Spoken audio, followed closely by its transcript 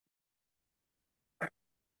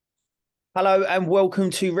Hello and welcome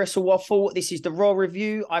to Wrestle Waffle. This is the Raw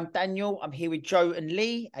review. I'm Daniel. I'm here with Joe and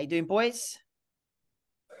Lee. How you doing, boys?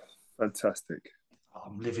 Fantastic.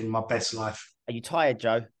 I'm living my best life. Are you tired,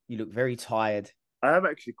 Joe? You look very tired. I am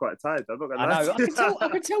actually quite tired. I'm not gonna I lie know. to I you. can tell. I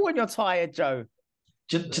can tell when you're tired, Joe.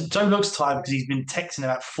 Joe looks tired because he's been texting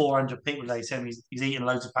about 400 people today saying he's eating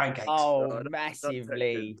loads of pancakes. Oh, No, not texting.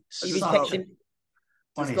 massively. I You've been just got Such, up, texting,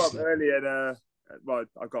 just got up honestly. early and well,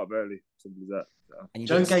 I got up early. Simple as that. So. and you've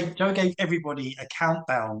Joe been. gave everybody a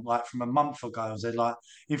countdown like from a month ago. Said like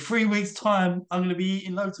in 3 weeks' time I'm going to be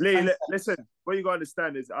eating loads of Lee, pancakes. listen. What you got to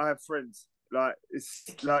understand is I have friends.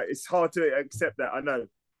 It's hard to accept that. I know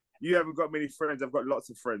you haven't got many friends. I've got lots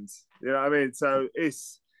of friends. You know what I mean? So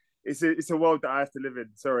it's a world that I have to live in.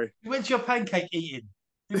 Sorry. Who went to your pancake eating?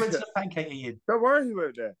 Who went to the pancake eating? Don't worry who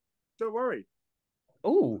went there. Don't worry.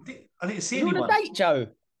 Oh, I didn't see you on a anyone. date, Joe?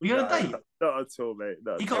 Were you on a No, date? not at all, mate.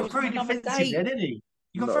 Not He at all. got very on a defensive date. there, didn't he?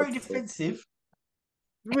 He got Not very at all. defensive.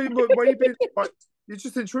 Why you being? You're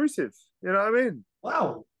just intrusive. You know what I mean?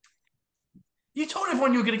 Wow. You told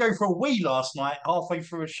everyone you were going to go for a wee last night halfway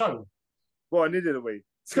through a show. Well, I needed a wee.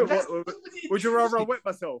 So would you rather I wet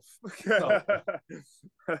myself? Well,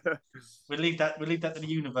 we'll leave that to the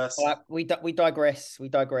universe. All right, we digress. We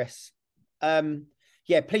digress.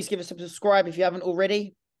 Yeah, please give us a subscribe if you haven't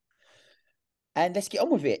already, and let's get on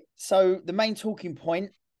with it. So the main talking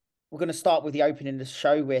point. We're going to start with the opening of the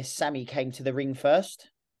show where Sami came to the ring first.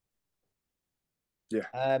 Yeah.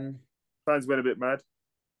 Fans went a bit mad.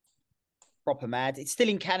 Proper mad. It's still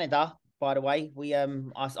in Canada, by the way.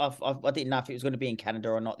 I didn't know if it was going to be in Canada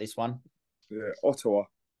or not. This one. Yeah, Ottawa.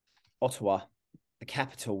 Ottawa, the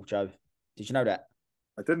capital. Joe, did you know that?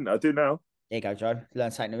 I didn't. I do now. There you go, Joe.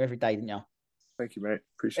 Learn something new every day, didn't you? Thank you, mate.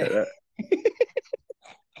 Appreciate that.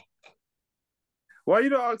 Why are you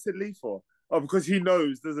not asking Lee for? Oh, because he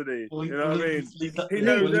knows, doesn't he? You know what I mean? He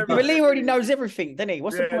knows everything. But Lee already knows everything, doesn't he?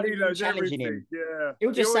 What's the point of challenging him? Yeah.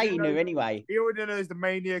 He'll just say he knew anyway. He already knows the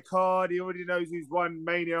Mania card. He already knows who's won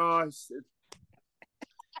Mania.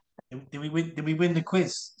 Did we win the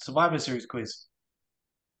quiz? Survivor Series quiz?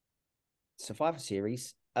 Survivor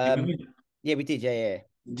Series? Did we win? Yeah, we did. Yeah.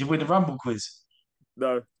 Did you win the Rumble quiz?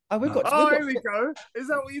 No. Oh, we've got. Here we go. Is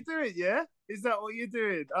that what you're doing? Yeah. Is that what you're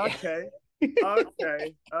doing? Okay.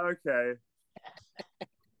 Okay.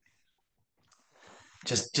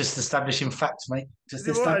 Just establishing facts, mate. Just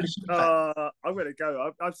establishing facts. I'm gonna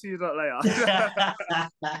go. I'll see you later.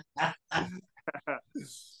 Come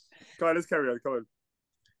on, let's carry on. Come on.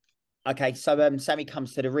 Okay, so Sami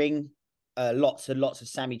comes to the ring. Lots and lots of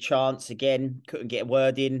Sami chants again. Couldn't get a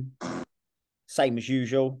word in. Same as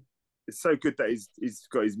usual. It's so good that he's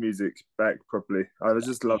got his music back properly. I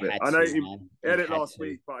just love it. I know he had it last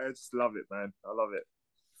week, but I just love it, man. I love it.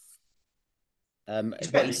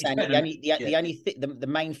 What he's saying, the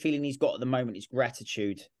main feeling he's got at the moment is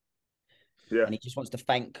gratitude. Yeah, and he just wants to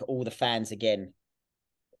thank all the fans again.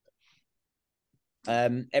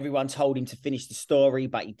 Everyone told him to finish the story,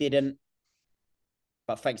 but he didn't.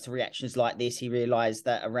 But thanks to reactions like this, he realised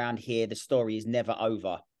that around here the story is never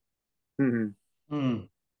over. Mm-hmm. Mm.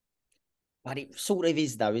 But it sort of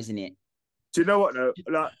is, though, isn't it? Do you know what, though?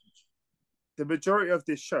 Like, the majority of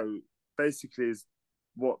this show basically is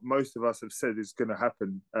what most of us have said is going to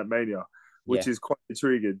happen at Mania, which is quite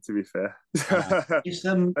intriguing, to be fair. It's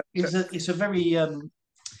a very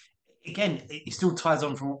again, it still ties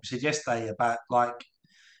on from what we said yesterday about like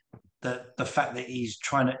the fact that he's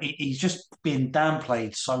just being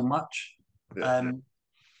downplayed so much. Yeah.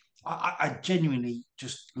 I genuinely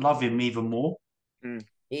just love him even more. It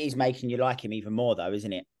is making you like him even more, though,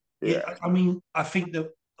 isn't it? Yeah, I mean, I think that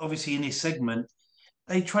obviously in this segment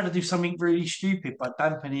they try to do something really stupid by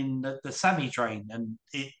dampening the Sami train, and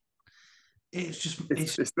it's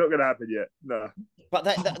not going to happen yet. No, but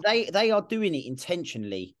they are doing it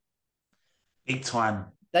intentionally, big time.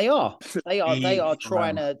 They are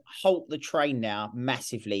trying to halt the train now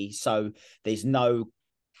massively, so there's no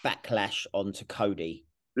backlash onto Cody.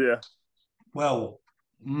 Yeah. Well,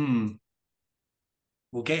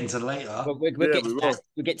 we'll get into later. We'll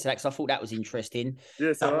get to that because I thought that was interesting.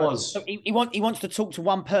 Yes, that was. So he wants to talk to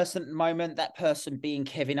one person at the moment. That person being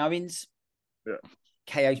Kevin Owens. Yeah.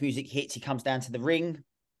 KO's music hits. He comes down to the ring.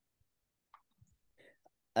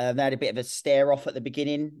 They had a bit of a stare off at the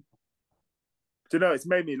beginning. Do you know, it's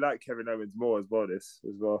made me like Kevin Owens more as well,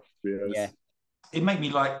 Yeah. It made me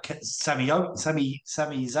like Sami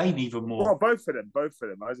Zayn even more. Well, both of them.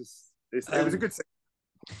 It was a good segment.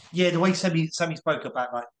 Yeah, the way Sami spoke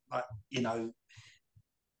about like you know,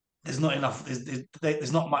 there's not enough.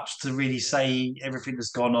 There's not much to really say. Everything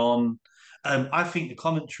that's gone on. I think the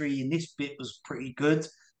commentary in this bit was pretty good.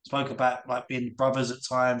 spoke about like being brothers at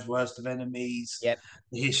times, worst of enemies, Yep.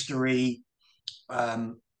 the history,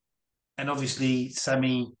 and obviously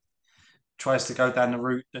Sami tries to go down the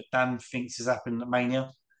route that Dan thinks is happening at Mania.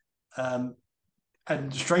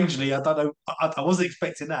 And strangely, I don't know, I wasn't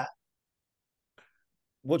expecting that.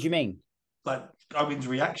 What do you mean? Like Owen's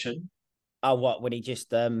reaction, Oh, what, when he just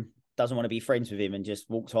doesn't want to be friends with him and just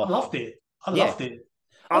walked I off? loved it. I Yeah. loved it.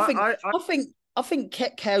 I think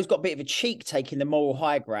KO's got a bit of a cheek taking the moral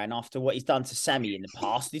high ground after what he's done to Sami in the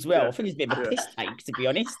past as well. Yeah. I think he's a bit of a piss take, to be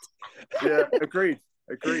honest. Yeah, agreed.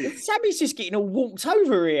 Sami's just getting all walked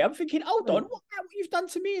over here. I'm thinking, hold on, what you've done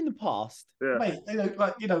to me in the past? Yeah. Mate,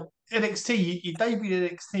 NXT, you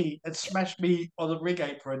debuted NXT and smashed me on the ring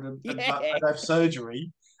apron and have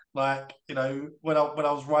surgery. Like, when I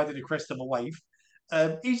was riding the crest of a wave.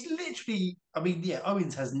 He's literally,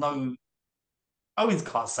 Owens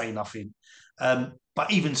can't say nothing.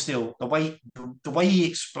 But even still, the way he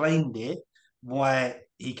explained it, why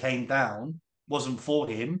he came down, wasn't for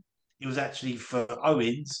him. It was actually for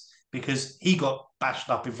Owens because he got bashed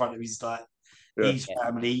up in front of his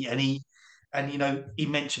family, and he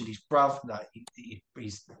mentioned his brother, like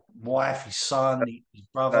his wife, his son, his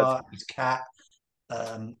brother, his cat,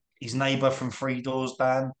 his neighbour from Three Doors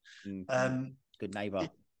Down. Good neighbour.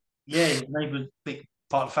 Yeah, his neighbour's big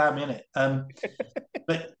part of the family, isn't it?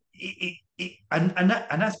 But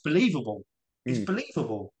that's believable. It's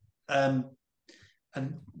believable.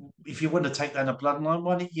 And if you want to take down a bloodline,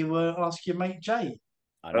 why don't you ask your mate Jay?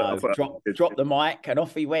 I know. Drop the mic and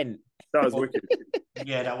off he went. That was wicked.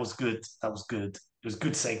 Yeah, that was good. It was a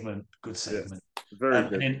good segment. Good segment. Yeah, very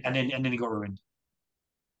good. And then he got ruined.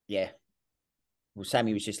 Yeah. Well,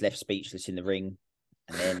 Sami was just left speechless in the ring,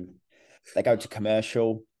 and then they go to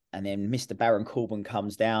commercial, and then Mr. Baron Corbin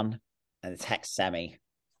comes down and attacks Sami.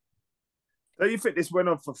 Don't you think this went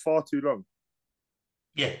on for far too long?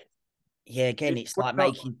 Yeah. Yeah, again, it's like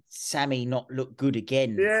making Sami not look good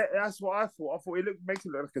again. Yeah, that's what I thought. I thought makes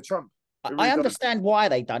it look like a chump. I understand why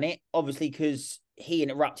they done it, obviously, because he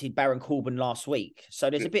interrupted Baron Corbin last week.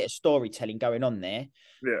 So there's a bit of storytelling going on there.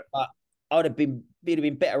 Yeah. But it'd have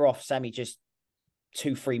been better off Sami just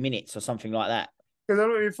 2-3 minutes or something like that. Because I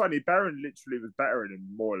don't know, funny, Baron literally was battering him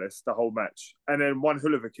more or less the whole match. And then one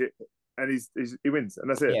hull of a kick and he wins.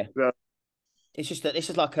 And that's it. Yeah. So, it's just that this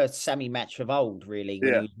is like a Sami match of old, really,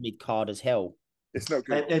 when he was mid-card as hell. It's not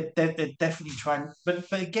good. They're definitely trying. But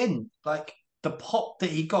again, like the pop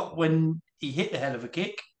that he got when he hit the hell of a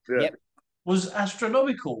kick was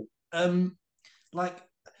astronomical. Like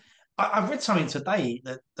I read something today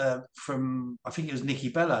that from, I think it was Nikki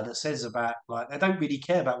Bella, that says about like they don't really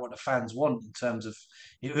care about what the fans want in terms of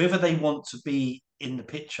whoever they want to be in the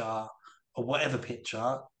picture or whatever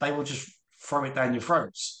picture, they will just throw it down your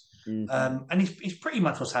throats. And it's pretty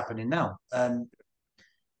much what's happening now.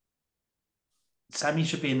 Sami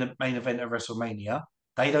should be in the main event of WrestleMania.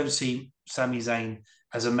 They don't see Sami Zayn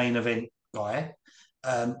as a main event guy.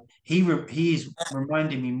 He is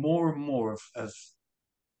reminding me more and more of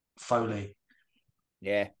Foley.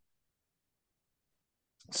 Yeah.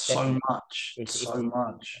 So much.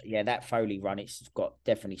 Yeah, that Foley run, it's got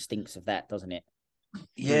definitely stinks of that, doesn't it?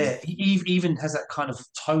 Yeah, he even has that kind of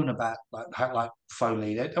tone about like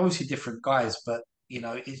Foley. They're obviously different guys, but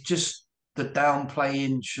it's just the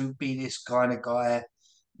downplaying should be this kind of guy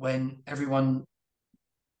when everyone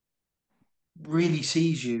really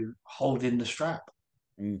sees you holding the strap,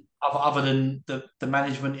 other than the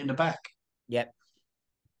management in the back. Yep.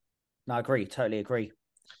 No, I agree. Totally agree.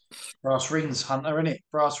 Brass rings, Hunter, innit?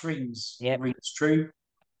 Brass rings. Yep. Rings true.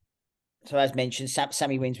 So as mentioned,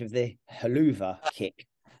 Sami wins with the Helluva kick.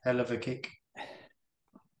 Hell of a kick.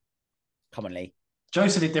 Come on, Lee. Joe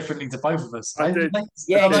said it differently to both of us. I did.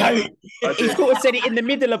 Yeah, he sort of said it in the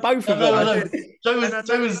middle of both of them. No.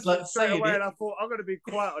 Joe was like saying it. And I thought, I'm going to be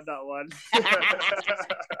quiet on that one.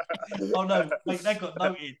 Oh, no. Mate, that got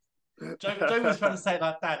noted. Joe was trying to say it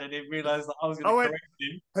like that and then realised that I was going to correct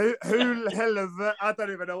him. Who hell of it? I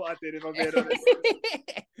don't even know what I did, if I'm being honest.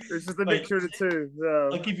 It's just a mixture of the two. So.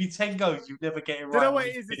 I'll give you 10 goes, you'll never get it right. Do you know what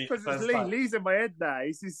it is? It's because it's Lee. Lee's in my head now.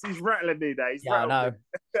 He's rattling me now. I know.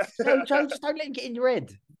 No, Joe, just don't let him get in your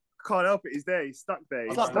head. Can't help it. He's there. He's stuck there.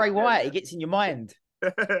 It's like Bray Wyatt. He gets in your mind.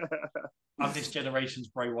 I'm this generation's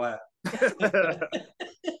Bray Wyatt.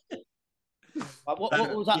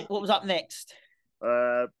 What was up next?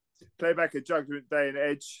 Playback of Judgment Day and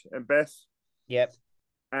Edge and Beth. Yep.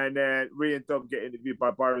 And then Rhea and Dom get interviewed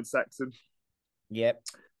by Byron Saxon. Yep.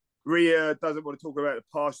 Rhea doesn't want to talk about the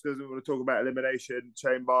past. She doesn't want to talk about Elimination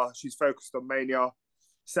Chamber. She's focused on Mania.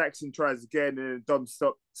 Saxon tries again, and Dom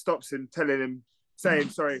stops him, saying,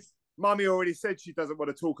 sorry, Mummy already said she doesn't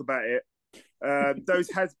want to talk about it. Those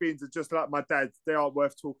has-beens are just like my dad. They aren't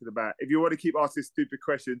worth talking about. If you want to keep asking stupid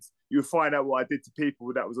questions, you'll find out what I did to people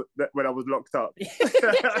when I was locked up.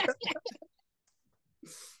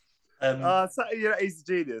 So, he's a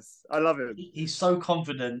genius. I love him. He's so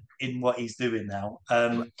confident in what he's doing now.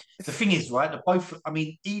 The thing is, right? That both. I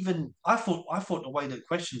mean, even I thought the way that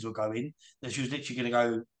questions were going, that she was literally going to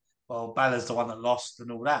go, well, Balor's the one that lost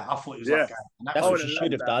and all that. I thought it was like that's what she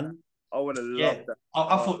should have done. I would have loved that.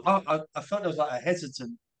 I felt there was like a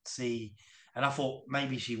hesitancy, and I thought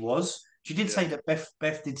maybe she was. She did say that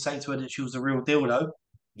Beth did say to her that she was the real deal, though.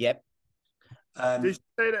 Yep. Did she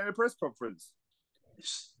say that in a press conference?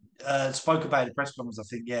 Spoke about it in the press conference, I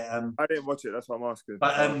think. Yeah. I didn't watch it. That's what I'm asking.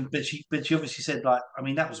 But she obviously said, like, I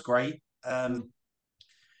mean, that was great. Yeah,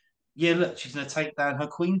 look, she's going to take down her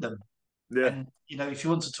queendom. Yeah. And if you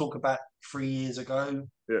want to talk about 3 years ago,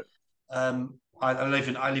 I live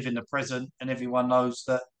in the present, and everyone knows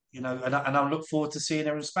that, and I look forward to seeing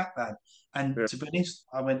her in SmackDown. And to be honest,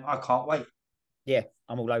 I can't wait. Yeah,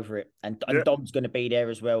 I'm all over it. And Dom's going to be there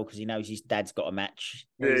as well because he knows his dad's got a match.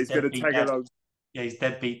 Yeah, he's going to tag along. Yeah, he's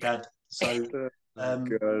deadbeat dad. So,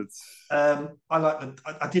 good. I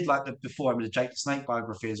did like the before the Jake the Snake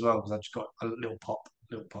biography as well because I just got a little pop.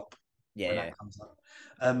 Yeah, that comes up.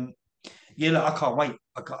 Look, I can't wait.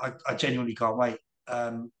 I genuinely can't wait.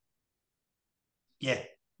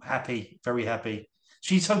 Happy, very happy.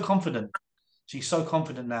 She's so confident. She's so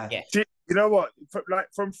confident now. Yeah. You know what?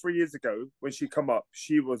 From 3 years ago when she come up,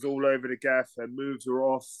 she was all over the gaff and moves her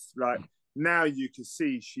off. Like now you can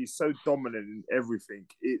see she's so dominant in everything.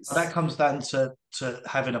 That comes down to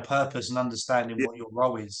having a purpose and understanding what your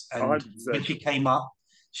role is. And 100%. when she came up,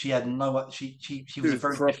 she had no. She was a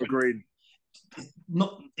very proper green.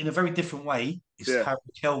 Not in a very different way. It's how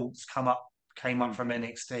Raquel's came up from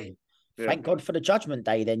NXT. Yeah. Thank God for the Judgment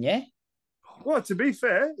Day, then, yeah. Well, to be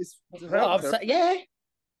fair,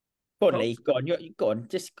 Go on, Lee. Go on.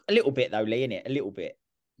 Just a little bit though, Lee, innit? A little bit.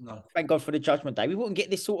 No. Thank God for the Judgment Day. We wouldn't get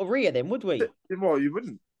this sort of Rhea then, would we? Well, you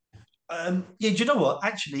wouldn't. Do you know what?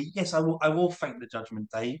 Actually, yes, I will thank the Judgment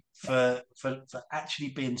Day for actually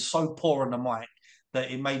being so poor on the mic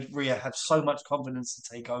that it made Rhea have so much confidence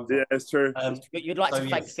to take over. Yeah, it's true. You'd like to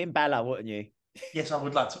thank Finn Balor, wouldn't you? Yes, I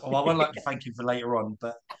would like to. Well, I would like to thank him for later on,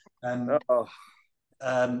 but I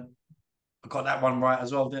got that one right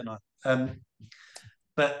as well, didn't I?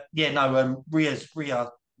 But yeah, no, Rhea,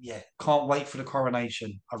 can't wait for the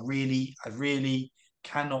coronation. I really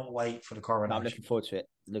cannot wait for the coronation. No, I'm looking forward to it.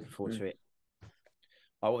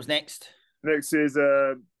 What was next? Next is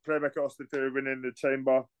Playback Austin Theory winning the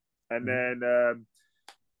Chamber, and then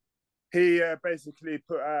he basically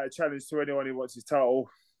put out a challenge to anyone who wants his title.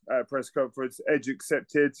 Press conference. Edge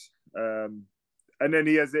accepted, and then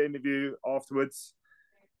he has the interview afterwards.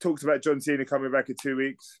 Talks about John Cena coming back in 2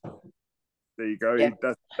 weeks. There you go. Yeah.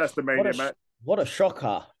 That's the main match. What a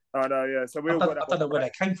shocker! I know. Yeah. So I don't know where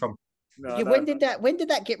that came from. No, yeah. When did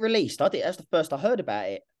that get released? That's the first I heard about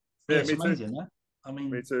it. Yeah, it's amazing. Too. I mean,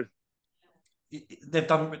 me too. They've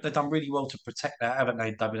done really well to protect that, haven't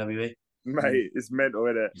they? WWE. Mate, it's mental,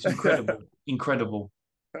 isn't it? It's incredible.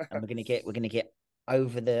 And we're gonna get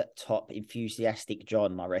over the top enthusiastic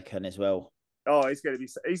John, I reckon, as well. Oh, he's gonna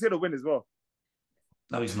win as well.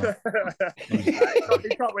 No, he's not. He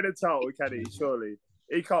can't win a title, can he? Surely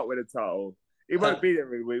he can't win a title. He won't be there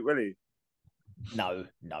every week, will he? No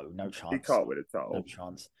chance. He can't win a title. No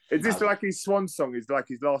chance. Is this like his swan song? Is like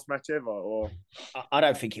his last match ever, or? I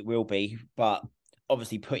don't think it will be, but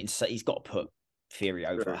obviously he's got to put Theory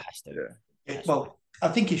over. Sure. It has to. Yeah. Well, I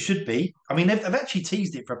think it should be. I mean, they've actually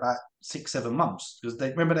teased it for about 6-7 months because they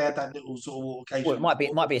had that little sort of occasion. Well,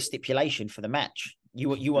 it might be a stipulation for the match. You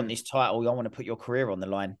want this title? I want to put your career on the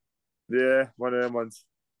line. Yeah, one of them ones.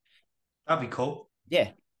 That'd be cool.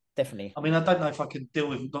 Yeah, definitely. I mean, I don't know if I could deal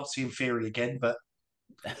with not seeing Theory again, but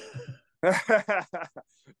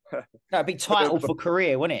that'd be title for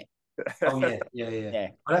career, wouldn't it? Oh yeah.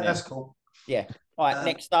 That's cool. Yeah. All right.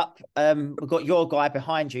 Next up, we've got your guy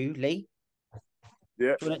behind you, Lee.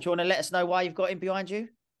 Yeah. Do you want to let us know why you've got him behind you?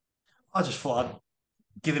 I just thought I'd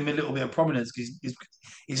give him a little bit of prominence because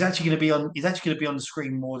he's actually going to be on. He's actually going to be on the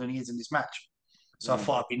screen more than he is in this match. So I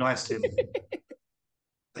thought I'd be nice to him.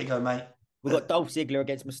 There you go, mate. We've got Dolph Ziggler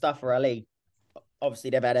against Mustafa Ali. Obviously,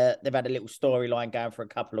 they've had a little storyline going for a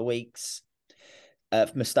couple of weeks.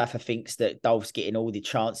 Mustafa thinks that Dolph's getting all the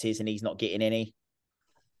chances and he's not getting any.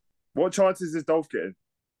 What chances is Dolph getting?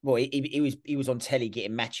 Well, he was on telly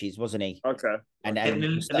getting matches, wasn't he? Okay. And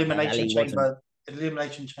elimination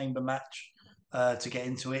chamber match to get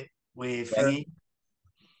into it with Thingy.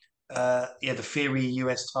 The Theory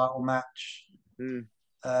US title match.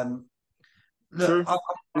 Look, True.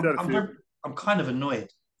 He's had a few. I'm kind of annoyed.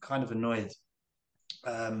 Kind of annoyed.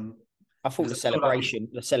 I thought Because I feel like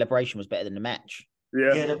the celebration was better than the match.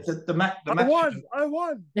 Yeah. yeah, the match. The I match. won. I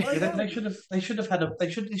won. I Yeah, won. they should have had a.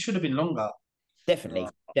 It should have been longer. Definitely,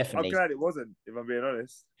 I'm definitely. glad it wasn't, if I'm being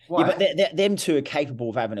honest. Yeah, Why? but them two are capable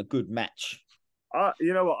of having a good match.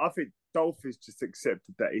 You know what? I think Dolph has just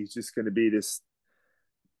accepted that he's just going to be this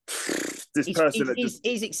person that just.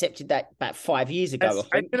 He's accepted that about 5 years ago.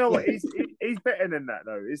 I And think. you know what? He's better than that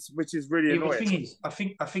though. Which is really Yeah, annoying. the thing is, I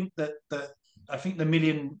think that I think the $1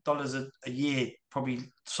 million a year probably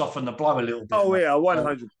softened the blow a little bit. Oh yeah,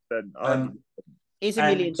 100%. Here's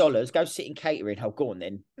 $1 million. Go sit in catering. Oh, go on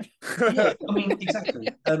then. Yeah, I mean exactly.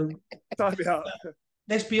 Time me out.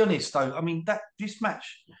 Let's be honest though. I mean that this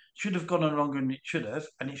match should have gone on longer than it should have,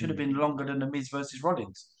 and it should have been longer than the Miz versus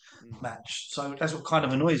Rollins match. So that's what kind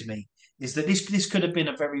of annoys me is that this could have been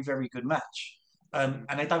a very very good match, and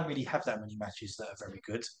they don't really have that many matches that are very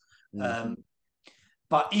good.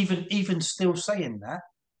 But even still saying that,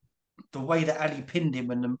 the way that Ali pinned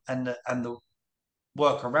him and the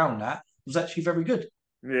work around that was actually very good.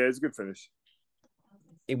 Yeah, it's a good finish.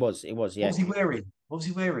 It was. Yeah. What was he wearing? What was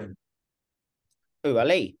he wearing? Oh,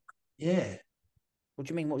 Ali. Yeah. What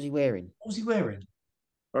do you mean? What was he wearing? What was he wearing?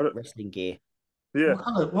 Wrestling gear. Yeah.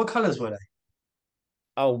 What colours were they?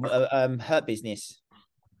 Oh, Hurt Business.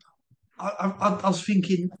 I was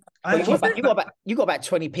thinking. You got about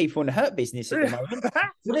 20 people in the Hurt Business at the moment.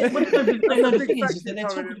 The thing is that they're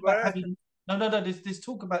talking about having there's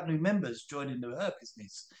talk about new members joining the Hurt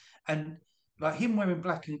Business, and like him wearing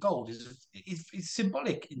black and gold is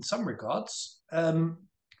symbolic in some regards.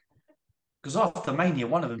 Because after Mania,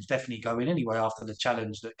 one of them's definitely going anyway after the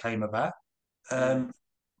challenge that came about. But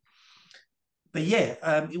yeah,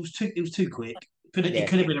 it was too quick. It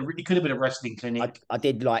could have been a wrestling clinic. I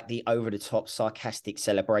did like the over the top sarcastic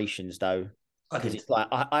celebrations though, because it's like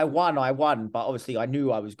I won, but obviously I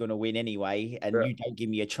knew I was going to win anyway, and you don't give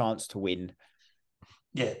me a chance to win.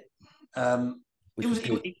 Yeah, for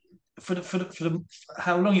the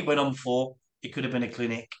how long it went on for. It could have been a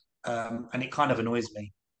clinic, and it kind of annoys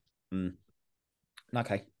me.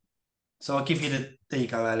 Okay. So I'll give you there you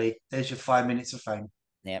go, Ali. There's your 5 minutes of fame.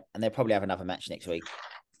 Yeah, and they'll probably have another match next week.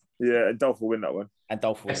 Yeah, and Dolph will win that one. And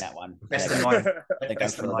Dolph will win that one. Best of 9. They go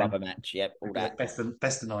for the rubber match. Yep, all that. Best of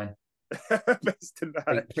 9. Best of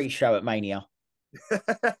 9. Pre-show at Mania.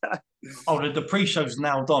 The pre-show's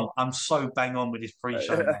nailed on. I'm so bang on with this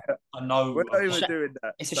pre-show. I know. We're not even doing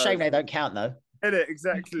that. It's a shame they don't count though. Isn't it?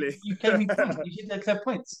 Exactly. You gave me points. You did their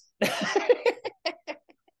points.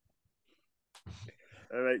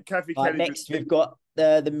 Kathy next, we've got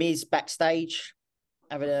the Miz backstage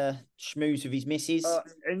having a schmooze with his missus.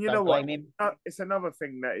 And you know what? It's another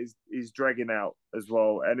thing that is dragging out as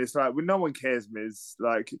well. And it's like, no one cares, Miz.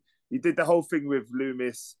 Like, you did the whole thing with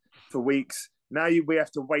Loomis for weeks. Now we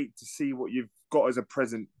have to wait to see what you've got as a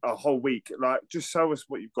present a whole week. Like, just show us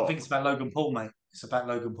what you've got. I think it's about Logan Paul, mate. It's about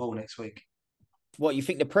Logan Paul next week. What, you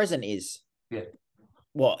think the present is? Yeah.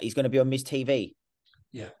 What, he's going to be on Miz TV?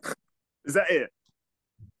 Yeah. Is that it?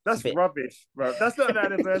 That's rubbish, bro. That's not an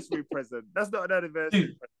anniversary present. That's not an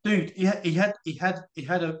anniversary present. Dude, he had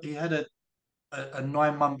a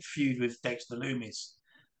 9-month feud with Dexter Loomis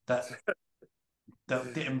that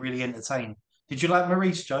didn't really entertain. Did you like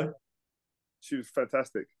Maurice, Joe? She was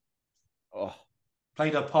fantastic. Oh,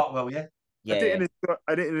 played her part well, yeah. Yeah.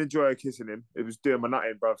 I didn't enjoy her kissing him. It was doing my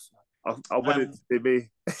nutting, bruv. I wanted it to be me.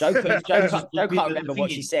 Joe can't remember what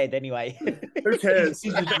she said anyway. Who cares?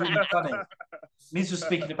 This was really funny. Miz was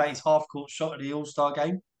speaking about his half-court shot at the All-Star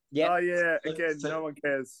game. Yeah. Oh yeah. Again, no one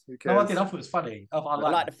cares. Who cares? No, I did. I thought it was funny. I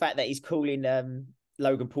like the fact that he's calling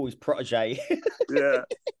Logan Paul his protege. Yeah.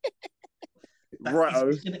 Right.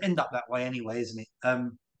 It's going to end up that way anyway, isn't it?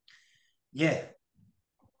 Yeah.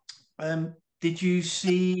 Did you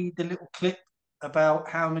see the little clip about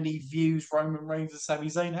how many views Roman Reigns and Sami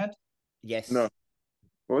Zayn had? Yes. No.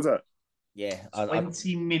 What was that? Yeah.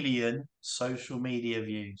 20 million social media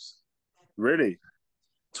views. Really?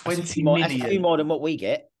 20 million. That's a few more than what we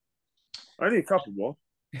get. Only a couple more.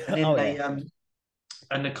 And then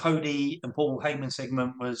and the Cody and Paul Heyman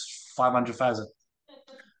segment was 500,000.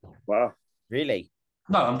 Wow. Really?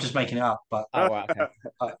 No, I'm just making it up. But right,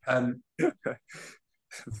 okay.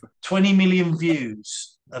 20 million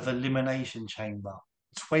views of Elimination Chamber.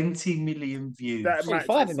 20 million views. That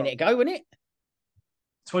 45 a minute ago, wasn't it?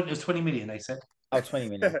 It was 20 million, they said. Oh, 20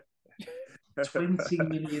 million. 20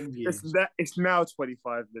 million views. It's now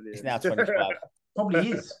 25 million. It's now 25.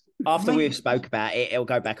 Probably is. After we've spoke about it, it'll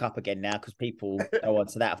go back up again now because people go on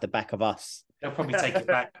to that off the back of us. They'll probably take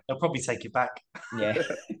it back. Yeah.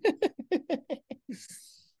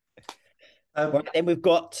 Right, then we've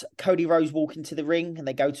got Cody Rhodes walking to the ring, and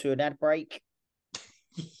they go to an ad break.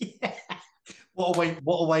 Yeah. What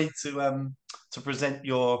a way to present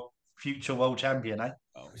your future world champion, eh?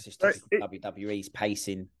 Oh, it's just typical WWE's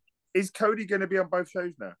pacing. Is Cody going to be on both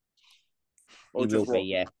shows now? He will be,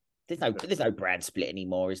 yeah. There's no brand split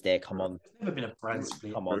anymore, is there? Come on. There's never been a brand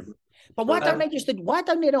split. Come on. But why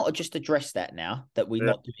don't they not just address that now that we're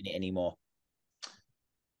not doing it anymore?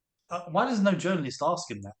 Why does no journalist ask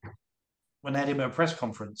him that when they had him at a press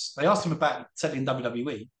conference? They asked him about selling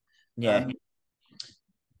WWE. Yeah.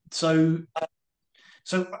 So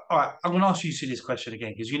all right, I'm going to ask you this question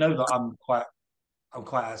again because you know that I'm quite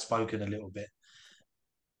outspoken a little bit.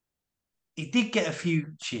 He did get a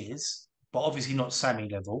few cheers, but obviously not Sammy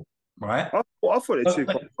level, right? I thought it too.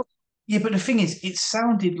 Yeah, but the thing is, it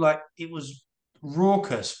sounded like it was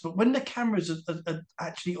raucous. But when the cameras are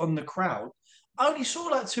actually on the crowd, I only saw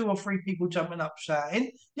like 2 or 3 people jumping up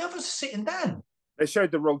shouting. The others are sitting down. They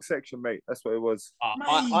showed the wrong section, mate. That's what it was.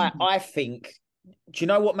 I think. Do you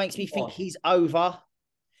know what makes me think he's over?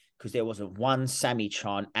 Because there wasn't one Sammy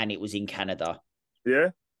chant, and it was in Canada. Yeah.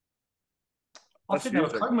 I think they were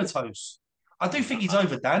comatose. I do think he's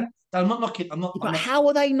over, Dan. I'm not knocking. But how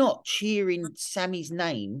are they not cheering Sammy's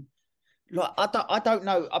name? Like I don't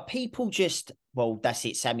know. Are people just that's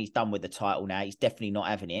it? Sammy's done with the title now. He's definitely not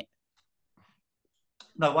having it.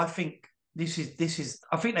 No, I think this is.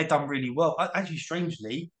 I think they've done really well. Actually,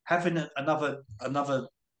 strangely, having another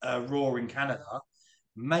Raw in Canada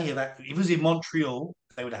may have. If it was in Montreal,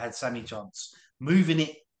 they would have had Sammy chance. Moving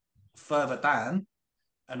it further down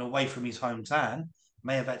and away from his hometown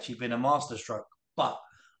may have actually been a masterstroke. But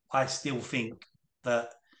I still think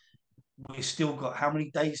that we've still got how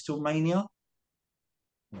many days till Mania?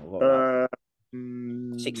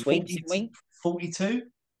 6 weeks, 42?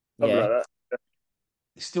 Yeah. Like that.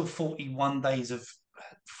 It's still 41 days of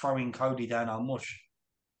throwing Cody down our mush.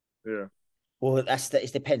 Yeah. Well, it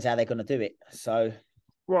depends how they're going to do it. So.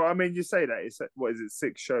 Well, I mean, you say that. It's what is it?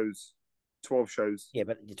 6 shows, 12 shows. Yeah,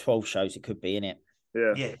 but the 12 shows it could be, innit?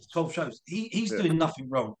 Yeah. Yeah, 12 shows. He's doing nothing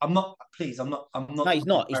wrong. I'm not. No, he's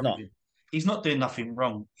not. He's not doing nothing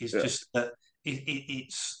wrong. It's just that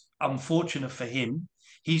it's unfortunate for him.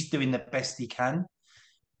 He's doing the best he can,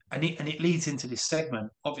 and it leads into this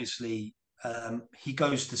segment. Obviously, he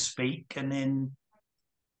goes to speak, and then,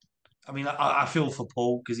 I mean, I feel for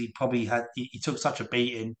Paul because he probably he took such a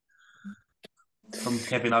beating from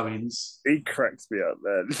Kevin Owens. He cracks me up,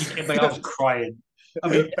 man. I was crying. I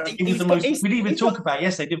mean, it was the most. We didn't even talk about it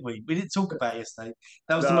yesterday, did we? We didn't talk about it yesterday.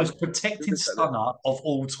 That was the most protected stunner of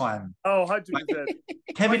all time. Oh, 100%.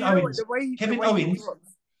 Kevin Owens. Kevin Owens.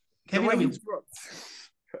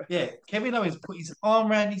 Yeah, Kevin Owens put his arm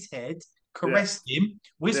around his head, caressed him,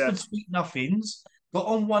 whispered sweet nothings, got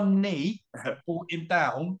on one knee, and brought him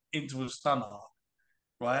down into a stunner.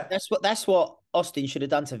 Right. That's what Austin should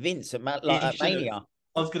have done to Vince at Mania.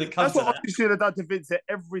 I was going to come That's to what Austin should have done to Vince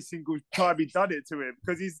every single time he done it to him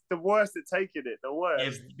because he's the worst at taking it. The worst.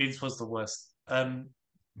 Yeah, Vince was the worst.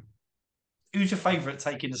 Who's your favourite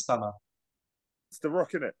taking the stunner? It's The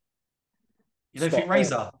Rock, isn't it? You don't think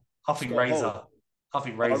Razor? I think Razor. I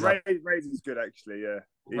think Razor. Razor's good, actually. Yeah,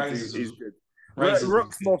 he's good.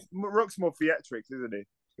 Rock's more theatrics, isn't he?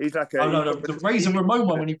 He's like a. Oh no, the Razor Ramon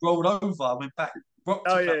one when he rolled over, I went back. Rock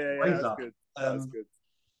Razor. That's good. That's good.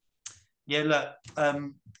 Yeah, look,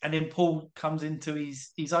 and then Paul comes into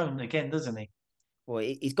his own again, doesn't he? Well,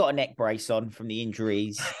 he's got a neck brace on from the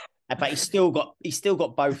injuries, but he's still got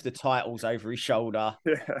both the titles over his shoulder.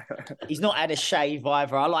 He's not had a shave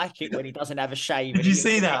either. I like it when he doesn't have a shave. Did you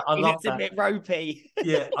see that? I love that. A bit ropey.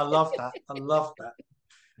 Yeah, I love that.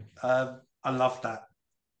 I love that.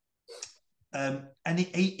 And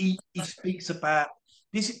he speaks about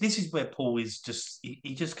this. This is where Paul is just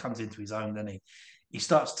he just comes into his own, doesn't he? He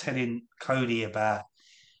starts telling Cody about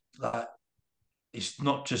like it's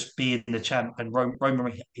not just being the champ, and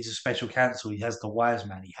Roman is a special counsel. He has the wise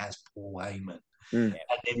man. He has Paul Heyman, and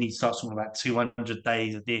then he starts talking about 200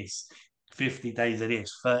 days of this, 50 days of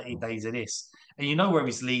this, 30 days of this, and you know where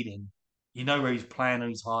he's leading. You know where he's playing on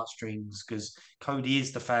his heartstrings because Cody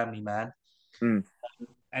is the family man. And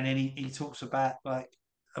then he talks about like,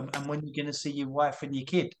 and when you're going to see your wife and your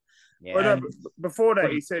kid. Yeah. Well, no, before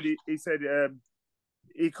that, he said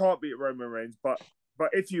he can't beat Roman Reigns, but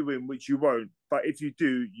if you win, which you won't, but if you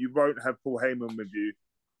do, you won't have Paul Heyman with you.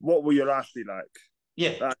 What will your life be like?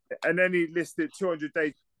 Yeah. And then he listed 200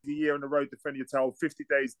 days a year on the road defending your title, 50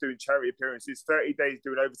 days doing charity appearances, 30 days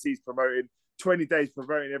doing overseas promoting, 20 days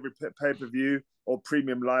promoting every pay-per-view or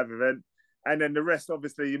premium live event. And then the rest,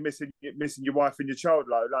 obviously, you're missing your wife and your child.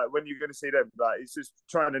 Like when you're going to see them? Like, it's just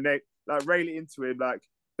trying to rail it into him. Like,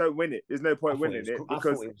 don't win it. There's no point winning it I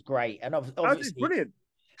because thought it was great, and it's obviously brilliant.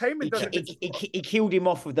 Heyman does it. he killed him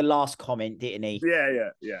off with the last comment, didn't he? Yeah.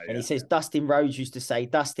 And he says Dustin Rhodes used to say,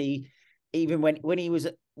 Dusty, even when he was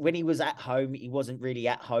at home, he wasn't really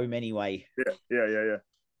at home anyway. Yeah.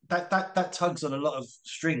 That tugs on a lot of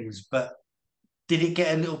strings, but did it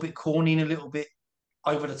get a little bit corny and a little bit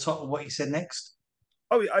over the top of what he said next?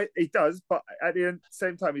 Oh, he does, but at the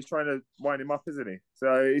same time, he's trying to wind him up, isn't he?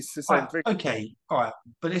 So it's the same thing. Okay, all right,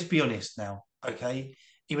 but let's be honest now. Okay,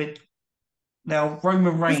 he went. Now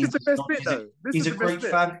Roman Reigns. This is the best bit, though. He's a great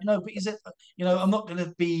fan. No, but is it? I'm not going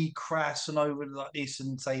to be crass and over like this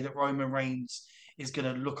and say that Roman Reigns is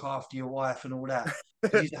going to look after your wife and all that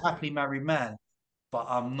because he's a happily married man. But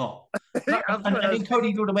I'm not. And then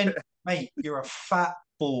Cody would have went, mate, you're a fat,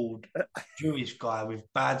 bald Jewish guy with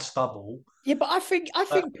bad stubble. Yeah, but I think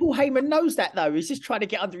Paul Heyman knows that though. He's just trying to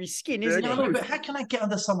get under his skin, isn't he? No, but how can I get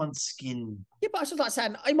under someone's skin? Yeah, but I was just like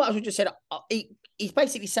saying, he might as well just said he's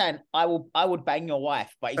basically saying I would bang your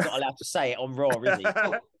wife, but he's not allowed to say it on Raw, is he?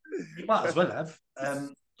 He might as well have.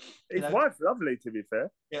 His wife's lovely, to be fair.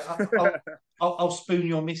 Yeah, I'll spoon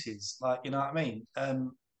your missus, like, you know what I mean.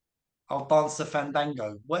 I'll dance the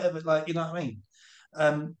fandango, whatever, like, you know what I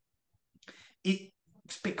mean.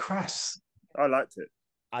 It's a bit crass. I liked it.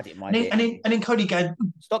 I didn't mind it. And then Cody going,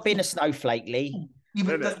 stop being a snowflake, Lee.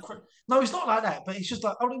 Yeah, no, it's not like that. But it's just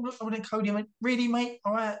like, then Cody went, really, mate?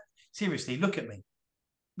 All right, seriously, look at me.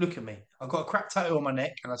 Look at me. I've got a crack tattoo on my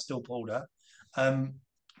neck, and I still pulled her.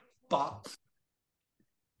 But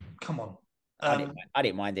come on, I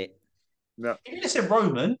didn't mind it. No, if you said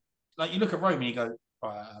Roman, like you look at Roman, you go,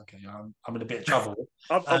 right, okay, I'm in a bit of trouble.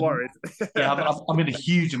 I'm worried. Yeah, I'm in a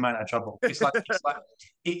huge amount of trouble. It's like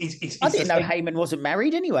I didn't know Heyman wasn't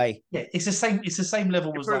married anyway. Yeah, it's the same. It's the same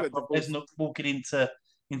level as like Lesnar walking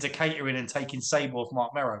into catering and taking Sable off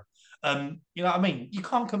Mark Merrow. You know what I mean? You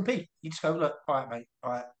can't compete. You just go, look, all right, mate,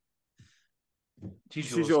 all right.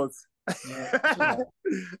 She's yours. Yeah,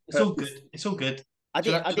 it's all good. It's all good. I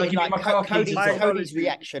didn't like Cody's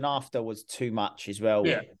reaction after was too much as well.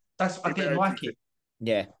 Yeah, I didn't like it.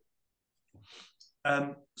 Yeah.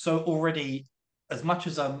 So already, as much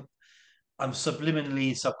as I'm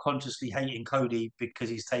subliminally, subconsciously hating Cody because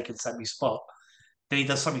he's taken Sami's spot, then he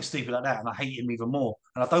does something stupid like that, and I hate him even more.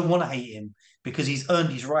 And I don't want to hate him because he's earned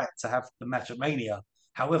his right to have the match at Mania.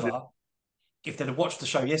 However, if they'd have watched the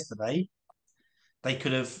show yesterday, they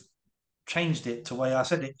could have changed it to the way I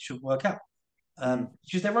said it should work out.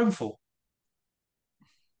 It's just their own fault.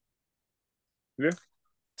 Yeah.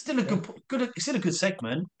 Still a it's still a good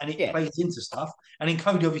segment, and it plays into stuff. And then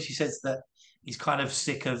Cody obviously says that he's kind of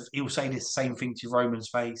sick of. He'll say the same thing to Roman's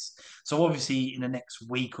face. So obviously, in the next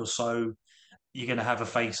week or so, you're going to have a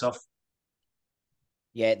face-off.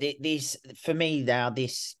 Yeah, this for me now.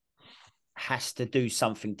 This has to do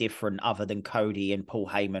something different other than Cody and Paul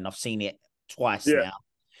Heyman. I've seen it twice now.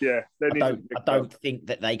 Yeah, I don't think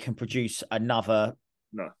that they can produce another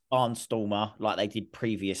barnstormer like they did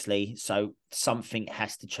previously. So something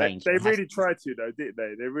has to change. They really tried to, though, didn't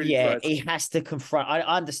they? They really tried to. He has to confront. I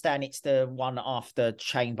understand it's the one after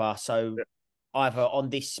Chamber, so either on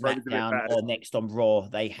this SmackDown or next on Raw,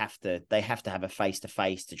 they have to have a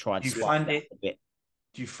face-to-face to try and find it a bit.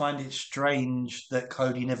 Do you find it strange that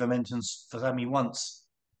Cody never mentions Sami once?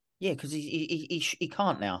 Yeah, because he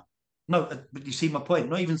can't now. No, but you see my point.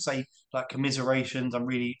 Not even say like commiserations. I'm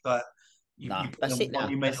really like that's it now.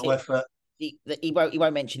 Monumental effort. He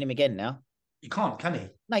won't mention him again now. You can't, can he?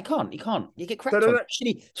 No, he can't. You get cracked on,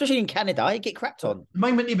 especially in Canada. You get cracked on. The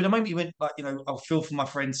moment you went like, I'll feel for my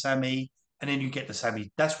friend Sami, and then you get the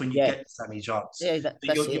Sami. That's when you get the Sami chance. Yeah,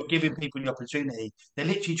 you're giving people the opportunity. They're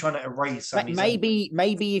literally trying to erase Sami.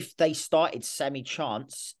 Maybe if they started Sami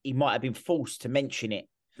chants, he might have been forced to mention it.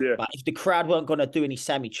 Yeah. But if the crowd weren't going to do any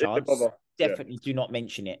Sami chants, definitely do not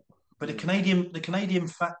mention it. But the Canadian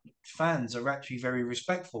fans are actually very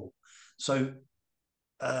respectful. So,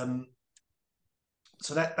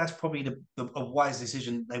 so that's probably a wise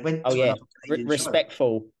decision. They went.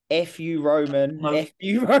 Respectful. Show. F you Roman. No. F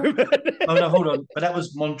you Roman. No, hold on. But that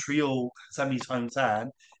was Montreal, Sami's hometown,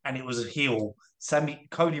 and it was a heel.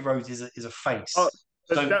 Cody Rhodes is a face. Oh,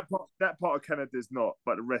 so that part of Canada is not,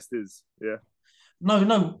 but the rest is. Yeah.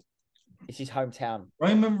 No. It's his hometown.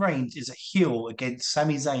 Roman Reigns is a heel against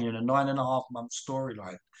Sami Zayn in a 9.5-month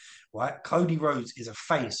storyline, right? Cody Rhodes is a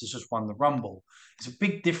face that's just won the Rumble. It's a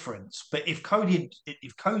big difference. But if Cody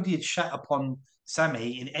had shat upon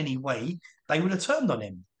Sami in any way, they would have turned on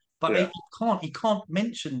him. But he can't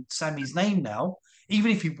mention Sami's name now,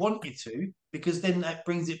 even if he wanted to, because then that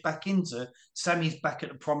brings it back into Sami's back at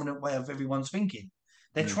the prominent way of everyone's thinking.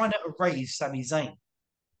 They're trying to erase Sami Zayn.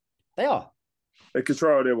 They are. They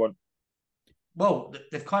control what they want. Well,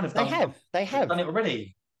 they've kind of They done. have. They They've have. done it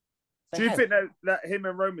already. Do you think that him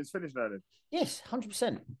and Roman's finished now? Then Yes,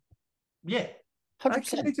 100%. Yeah. how can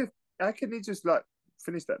 100%. he just like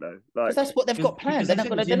finish that though? Like Because that's what they've got planned. They're not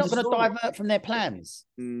going to. They're not going to divert from their plans.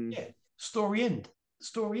 Yeah. Story end.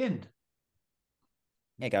 Story end.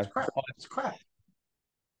 There you go. It's crap.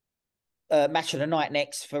 Match of the night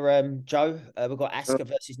next for Joe. We've got Asuka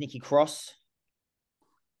versus Nikki Cross.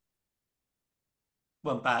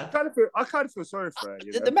 Wasn't bad. I kind of feel sorry for her.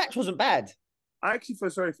 The match wasn't bad. I actually feel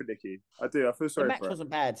sorry for Nikki. I do. I feel sorry for her. The match wasn't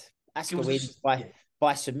bad. Asuka wins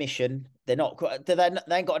by submission. They're not. They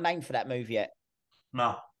ain't got a name for that move yet.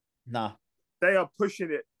 No. They are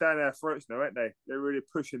pushing it down our throats now, aren't they? They're really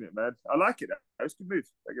pushing it, man. I like it. That was a good move.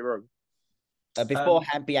 Don't get me wrong.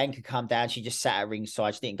 Beforehand, Bianca come down. She just sat at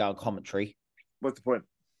ringside. She didn't go on commentary. What's the point?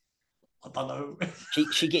 I don't know.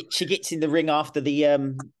 she gets in the ring after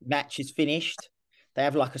the match is finished. They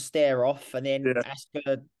have like a stare off, and then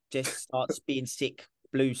Asuka just starts being sick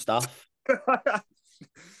blue stuff.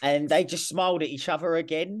 And they just smiled at each other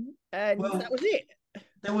again, and that was it.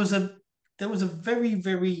 There was a very,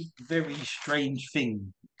 very, very strange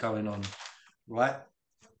thing going on, right?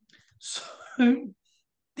 So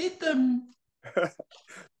did the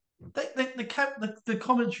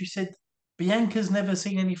commentary said Bianca's never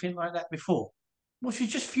seen anything like that before. Well,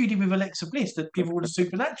 she's just feuding with Alexa Bliss to give all the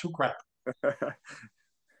supernatural crap.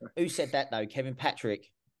 Who said that though? Kevin Patrick.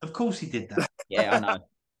 Of course he did that. Yeah, I know.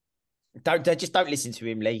 Don't listen to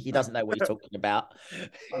him, Lee. He doesn't know what he's talking about.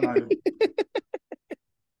 I know.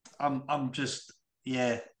 I'm just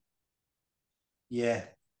yeah.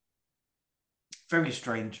 Very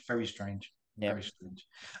strange. Very strange. Yeah. Very strange.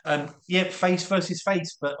 Face versus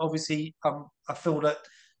face, but obviously I feel that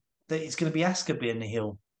it's going to be Asuka being the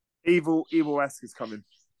heel. Evil Asuka's coming.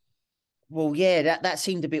 Well, yeah, that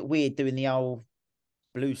seemed a bit weird doing the old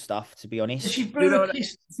blue stuff, to be honest. She blew a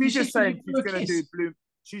kiss. She's just saying she's going to do blue.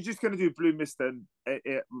 She's just going to do Blue Mist and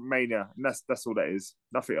Mania, and that's all that is.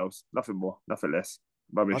 Nothing else, nothing more, nothing less.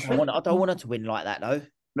 Rubbish. I don't want her to win like that though.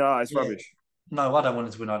 No, it's rubbish. No, I don't want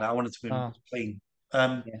her to win like that. I want her to win clean.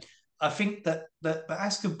 I think that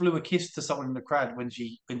Asuka blew a kiss to someone in the crowd when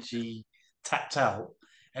she tapped out,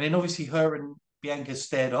 and then obviously her and Bianca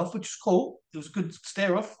stared off, which was cool. It was a good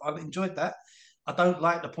stare off. I enjoyed that. I don't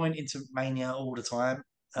like the point into Mania all the time.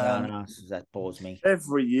 No, that bores me.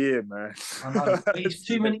 Every year, man. I know. It's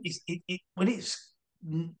too many. When it's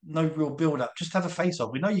no real build up, just have a face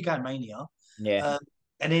off. We know you're going Mania. Yeah.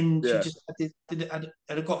 And then she just did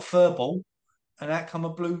it got furball, and out come a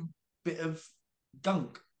blue bit of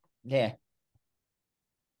gunk. Yeah.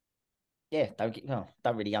 Yeah,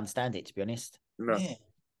 don't really understand it, to be honest. No. Yeah.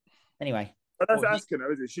 Anyway. But that's Asuka,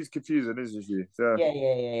 though, isn't it? She's confusing, isn't she? So.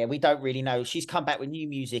 Yeah. We don't really know. She's come back with new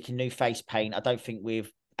music and new face paint. I don't think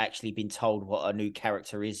we've actually been told what her new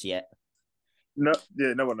character is yet. No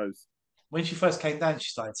one knows. When she first came down, she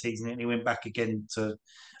started teasing it, and he went back again.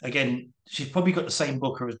 She's probably got the same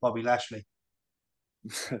booker as Bobby Lashley.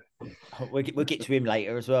 We'll get to him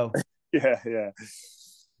later as well. Yeah.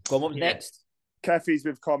 Go on, what was next? Kathy's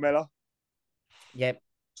with Carmella. Yep.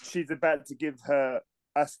 She's about to give her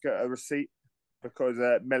Asuka a receipt because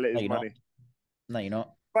Mela is money. No, you're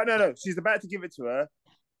not. But no, she's about to give it to her,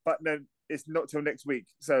 but no, it's not till next week.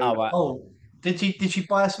 So right. Did she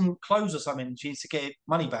buy some clothes or something? She needs to get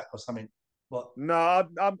money back or something. What? No,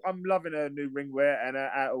 I'm loving her new ring wear and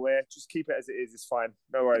her outerwear. Just keep it as it is. It's fine.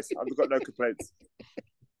 No worries. I've got no complaints.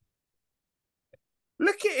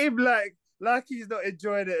 Look at him like he's not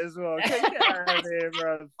enjoying it as well. Get out of here,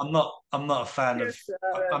 bro. I'm not a fan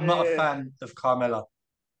I'm not a fan of Carmella.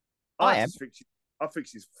 I think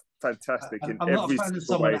she's fantastic. I'm not a fan of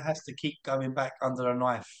someone that has to keep going back under a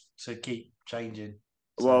knife to keep changing.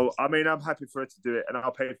 Well, I mean, I'm happy for her to do it, and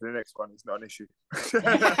I'll pay for the next one. It's not an issue.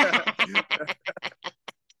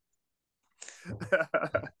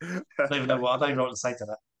 I don't even know what to say to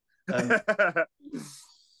that.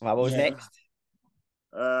 What was next?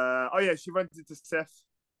 She went into Seth.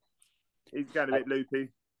 He's going a bit loopy.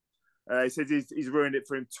 He says he's ruined it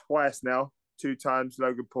for him twice now, 2 times.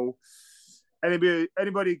 Logan Paul. Anybody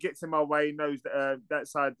who gets in my way knows that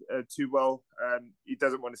side too well. He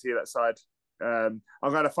doesn't want to see that side. I'm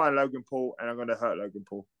going to find Logan Paul and I'm going to hurt Logan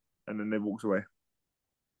Paul. And then they walked away.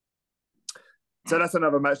 So that's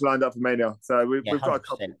another match lined up for Mania. So we've got a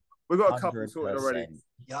couple. We've got a couple sorted already.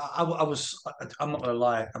 Yeah, I'm not going to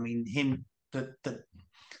lie. I mean, the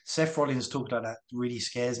Seth Rollins talking like that really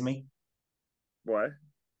scares me. Why?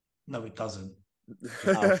 No, it doesn't.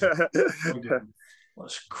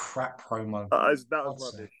 What's a crap promo? That was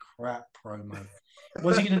What's a rubbish. crap promo?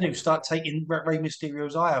 What's he going to do? Start taking Rey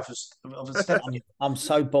Mysterio's eye off a step? I'm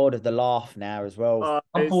so bored of the laugh now as well.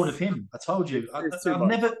 I'm bored of him. I told you. It's too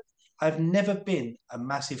much. I've never been a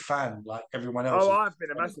massive fan like everyone else. Oh, I've been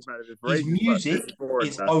a massive fan of his. His music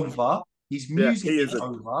is over. His music is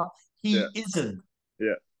over. He isn't.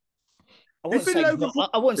 Yeah. I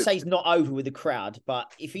wouldn't say he's not over with the crowd,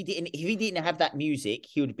 but if he didn't have that music,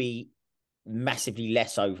 he would be massively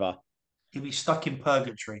less over. He'd be stuck in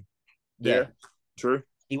purgatory. Yeah. True.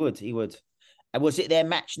 He would. And was it their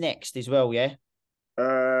match next as well, yeah?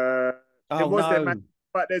 It was their match,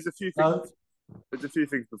 but there's a few things. No. There's a few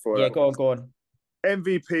things before that. Yeah, go on.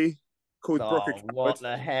 MVP called Brock. What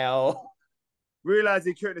the hell? Realised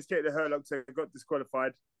he couldn't escape the Hurlock, so he got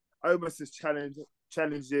disqualified. Omos has challenged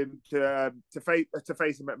him to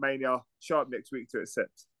face him at Mania. Sharp next week to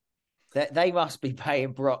accept. They must be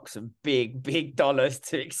paying Brock some big dollars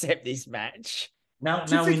to accept this match. Now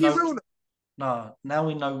we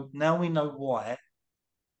know why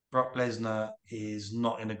Brock Lesnar is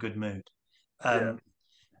not in a good mood.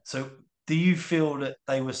 So do you feel that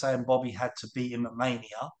they were saying Bobby had to beat him at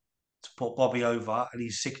Mania to put Bobby over, and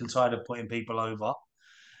he's sick and tired of putting people over,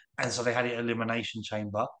 and so they had it Elimination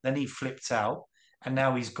Chamber? Then he flipped out, and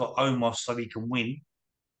now he's got Omos so he can win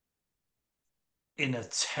in a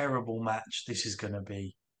terrible match. This is going to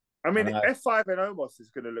be. I mean, F5 and Omos is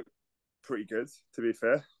going to look pretty good, to be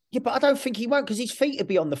fair. Yeah, but I don't think he won't, because his feet will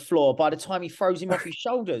be on the floor by the time he throws him off his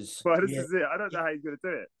shoulders. Well, this is it. I don't know how he's going to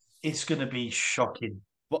do it. It's going to be shocking.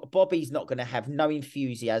 But Bobby's not going to have no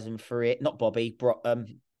enthusiasm for it. Not Bobby,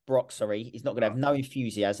 Brock, sorry. He's not going to have no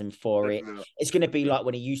enthusiasm for it. It's going to be like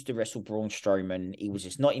when he used to wrestle Braun Strowman. He was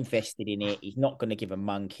just not invested in it. He's not going to give a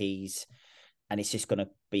monkeys. And it's just going to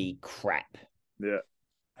be crap. Yeah.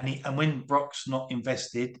 And when Brock's not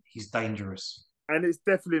invested, he's dangerous. And it's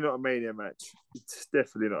definitely not a Mania match. It's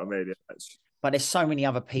definitely not a Mania match. But there's so many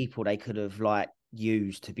other people they could have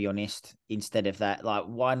used, to be honest, instead of that. Like,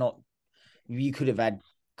 why not? You could have had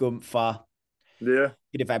Gunther. Yeah. You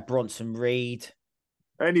could have had Bronson Reed.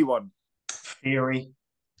 Anyone. Theory.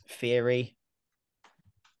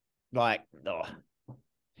 Like, oh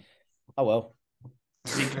well.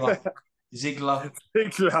 Ziggler.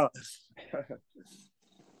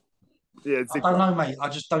 Yeah, I don't know, mate.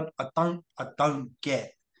 I don't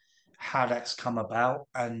get how that's come about.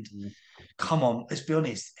 And come on, let's be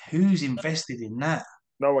honest. Who's invested in that?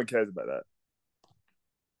 No one cares about that.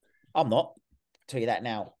 I'm not. I'll tell you that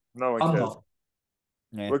now. No one cares.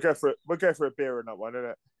 Yeah. We'll go for a beer on that one,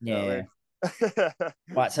 innit? Yeah. You know what I mean?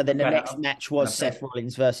 Right. So then the next match was Seth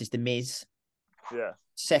Rollins versus The Miz. Yeah.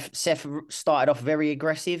 Seth started off very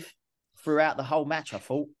aggressive throughout the whole match, I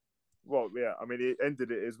thought. Well, yeah. I mean, he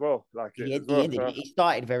ended it as well. He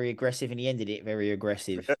started very aggressive and he ended it very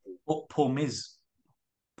aggressive. Yeah. Poor Miz.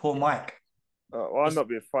 Poor Mike. Well, I'm not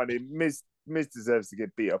being funny. Miz deserves to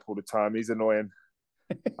get beat up all the time. He's annoying.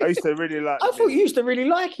 I used to really like. I thought you used to really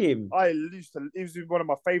like him. He was one of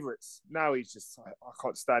my favorites. Now he's just. I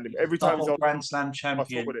can't stand him. Every time he's on Grand Slam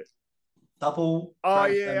champion. Double. Oh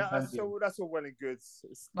yeah, that's all well and good.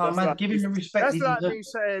 No man, give him the respect. That's like me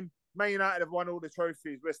saying Man United have won all the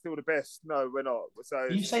trophies. We're still the best. No, we're not. So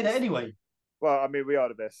you say that anyway. Well, I mean, we are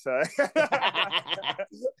the best. So.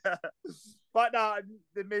 But no,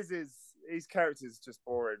 the Miz his character is just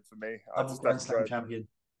boring for me. Double Grand Slam champion.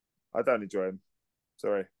 I don't enjoy him.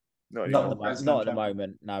 Sorry, not at the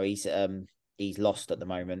moment. No, he's lost at the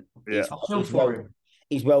moment. Yeah, I feel for him.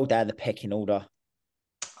 He's well down the pecking order.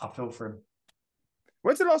 I feel for him.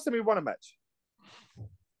 When's the last time he won a match?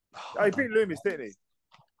 He beat Loomis, didn't he?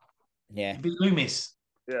 Yeah, he beat Loomis.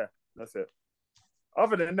 Yeah, that's it.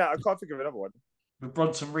 Other than that, I can't think of another one. With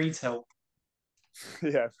Bronson Reed's help.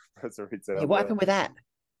 Yeah, Bronson Reed's help. Yeah, what happened with that?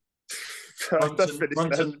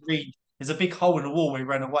 Bronson Reed. There's a big hole in the wall where he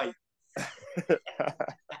ran away. So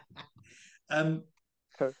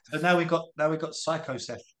now we got Psycho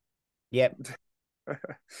Seth. Yep.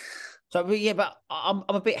 So yeah, but I'm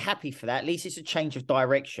a bit happy for that. At least it's a change of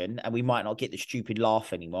direction, and we might not get the stupid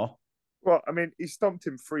laugh anymore. Well, I mean, he stomped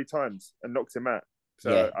him 3 times and knocked him out.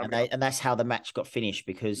 So, yeah, and that's how the match got finished,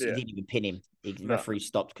 because he didn't even pin him. The referee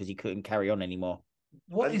stopped because he couldn't carry on anymore.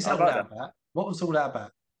 What is all that about? What was all that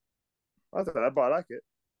about? I don't know, but I like it.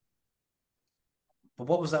 But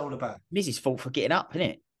what was that all about? Miz's fault for getting up, isn't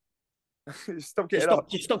it? Stop getting up.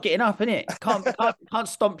 Just stop getting up, innit? Can't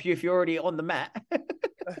stomp you if you're already on the mat.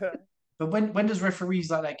 But when does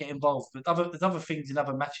referees like that get involved? But there's other things in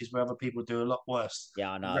other matches where other people do a lot worse.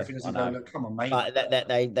 Yeah, I The know. referee doesn't I go, know. look, come on, mate.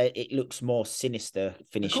 But it looks more sinister Of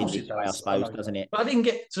finishing course this it way, I does. I suppose, know. doesn't it? But I didn't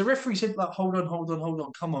get. So the referee said, like, hold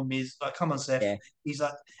on, come on, Miz, like, come on, Seth. Yeah. He's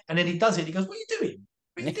like, and then he does it. He goes, what are you doing?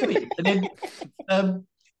 What are you doing? And then,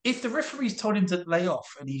 if the referee's told him to lay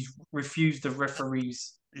off and he's refused the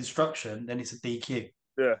referee's instruction, then it's a DQ.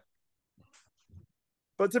 Yeah.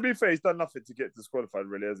 But to be fair, he's done nothing to get disqualified,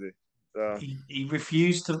 really, has he? He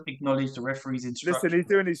refused to acknowledge the referee's instruction. Listen, he's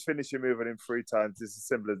doing his finishing move on him 3 times. It's as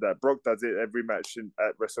simple as that. Brock does it every match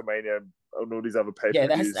at WrestleMania and on all these other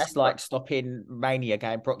pay-per-views. That's like stopping Mania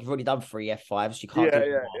game. Brock, you've already done 3 F5s. You can't do it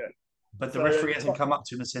anymore. But the referee hasn't come up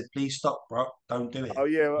to him and said, please stop, Brock. Don't do it. Oh,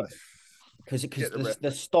 yeah. Because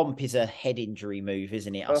the stomp is a head injury move,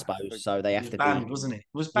 isn't it? I suppose so. They have to banned, be, wasn't it? It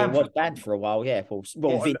was banned. banned. It was banned for a while. Yeah.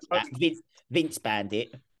 Well, Vince banned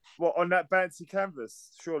it. What, on that bouncy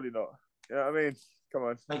canvas? Surely not. You know what I mean? Come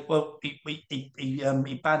on. Like, well, he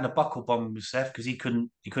banned the buckle bomb with Seth because he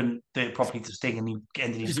couldn't do it properly to Sting, and he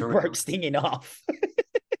ended his career. He broke Sting in half.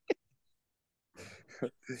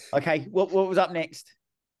 Okay, what was up next?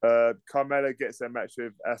 Carmella gets a match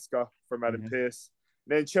with Asuka from Adam Pearce.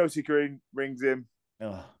 Then Chelsea Green rings him.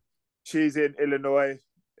 Oh. She's in Illinois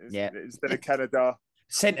instead of Canada.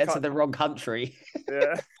 Sent her to the wrong country.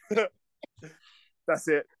 Yeah. That's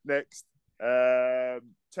it. Next.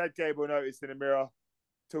 Chad Gable noticed in the mirror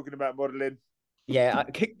talking about modelling. Yeah,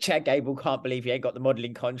 Chad Gable can't believe he ain't got the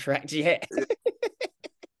modelling contract yet.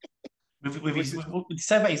 Did he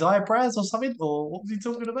say about his eyebrows or something? Or what was he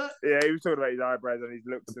talking about? Yeah, he was talking about his eyebrows and his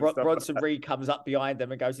looks. And stuff Bronson Reed comes up behind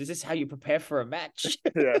them and goes, "Is this how you prepare for a match?"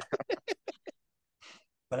 Yeah.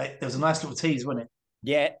 But there was a nice little tease, wasn't it?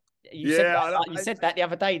 Yeah. You said that the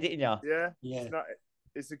other day, didn't you? Yeah. Yeah.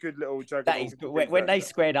 It's a good little joke. That is good. When they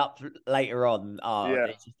squared up later on,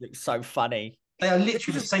 it just looks so funny. They are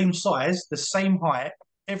literally the same size, the same height,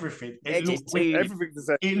 everything. Everything the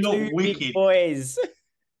same. It looked wicked. Boys.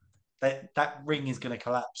 That ring is going to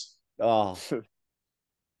collapse. Oh.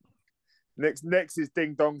 Next is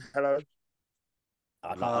Ding Dong Hello.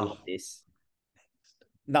 I love this.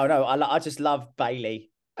 No, I just love Bailey.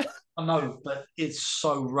 I know, but it's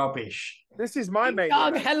so rubbish. This is my main.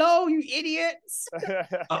 Hello, you idiots!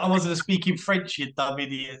 I wasn't speaking French, you dumb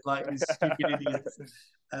idiot. Like, you stupid idiots.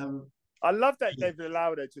 I love that they've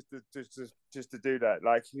allowed her just to do that.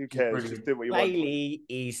 Like, who cares? Brilliant. Just do what you want. Bailey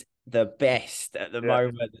is the best at the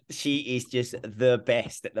moment. She is just the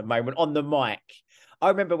best at the moment on the mic. I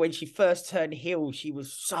remember when she first turned heel, she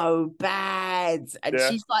was so bad, and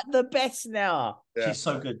she's like the best now. Yeah. She's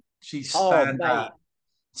so good. She's stand out.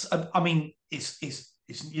 I mean, it's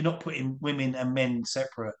you're not putting women and men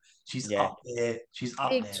separate. She's up there. She's up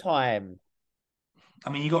big there. Time.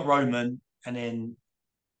 I mean, you got Roman, and then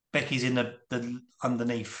Becky's in the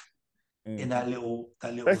underneath in that little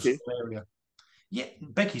area. Yeah,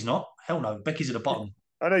 Becky's not. Hell no, Becky's at the bottom.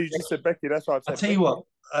 I know you just said Becky. That's why I've said. I tell you what.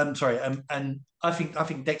 Sorry. And I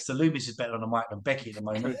think Dexter Lumis is better on the mic than Becky at the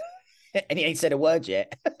moment. And he ain't said a word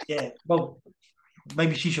yet. Yeah. Well,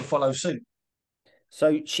 maybe she should follow suit.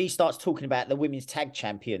 So she starts talking about the women's tag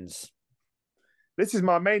champions. This is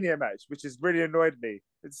my Mania match, which has really annoyed me.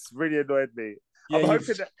 It's really annoyed me. Yeah, I'm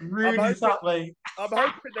hoping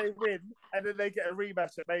they win and then they get a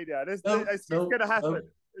rematch at Mania. It's going to happen.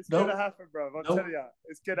 It's going to happen, bro. I'm telling you.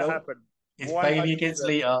 It's going to happen. It's Bailey against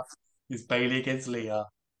Lita. It's Bailey against Lita.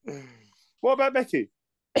 What about Becky?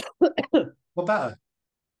 What about her?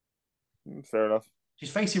 Fair enough.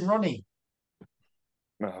 She's facing Ronnie.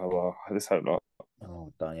 Oh, well, I just hope not.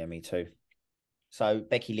 Oh, yeah, me too. So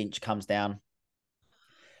Becky Lynch comes down,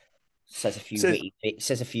 says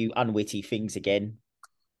a few unwitty things again.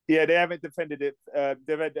 Yeah, they haven't defended it.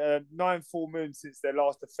 They've had 9 full moons since they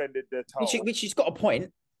last defended the title. Which has got a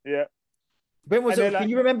point. Yeah. When was it? Can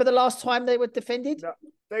you remember the last time they were defended? No,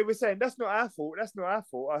 they were saying that's not our fault. That's not our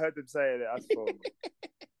fault. I heard them saying it.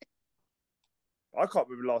 I can't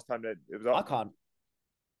remember the last time that it was up. I can't.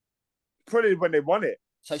 Probably when they won it.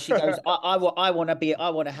 So she goes, I want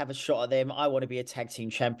to have a shot at them. I want to be a tag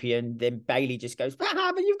team champion. Then Bailey just goes, but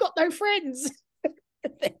you've got no friends.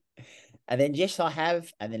 And then, yes, I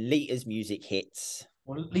have. And then Lita's music hits.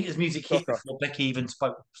 Well, Lita's music hit before Becky even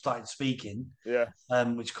started speaking. Yeah.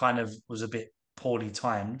 Which kind of was a bit poorly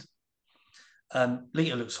timed.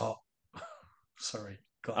 Lita looks hot. Sorry.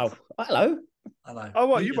 God. Oh, hello. I know. Oh,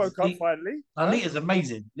 what? You woke up finally? Lita's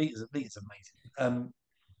amazing. Lita's amazing.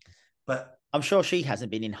 But I'm sure she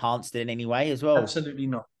hasn't been enhanced in any way as well. Absolutely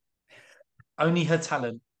not. Only her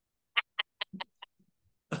talent.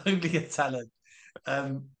 Only her talent.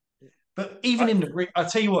 But even in the ring, I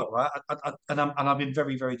tell you what, right? And I've been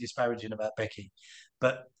very, very disparaging about Becky,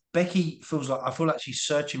 but Becky I feel like she's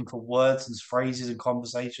searching for words and phrases and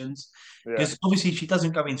conversations Yeah, because obviously she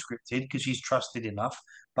doesn't go in scripted because she's trusted enough,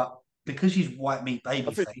 but because she's white meat I think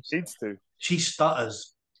babyface, she needs to. she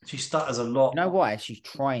stutters. She stutters a lot. You know why? She's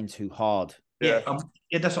trying too hard. Yeah, Yeah.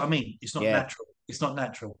 yeah, that's what I mean. It's not Yeah. natural. It's not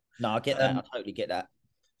natural. No, I get that. I totally get that.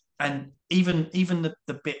 And even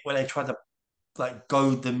the bit where they try to like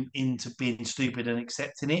goad them into being stupid and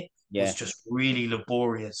accepting it was just really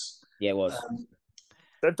laborious. Yeah, it was.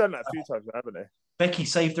 They've done that a few times, haven't they? Becky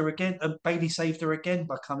saved her again, and Bailey saved her again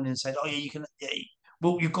by coming in and saying, "Oh yeah, you can. Yeah,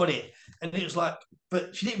 well, you got it." And it was like,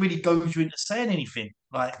 but she didn't really goad you into saying anything.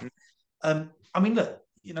 Like, I mean, look,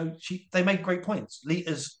 they made great points.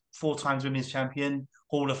 Lita's 4 times women's champion,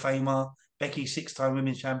 Hall of Famer. Becky 6-time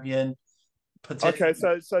women's champion. Okay,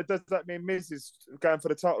 so does that mean Miz is going for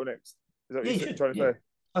the title next? Is that what you're trying to say?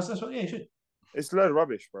 That's what. Yeah, he should. It's a load of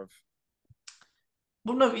rubbish, bro.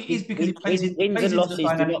 Well, no, it is because it plays wins and losses do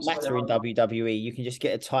not matter in WWE. You can just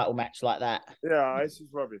get a title match like that. Yeah, it's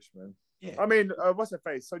just rubbish, man. Yeah. I mean, what's her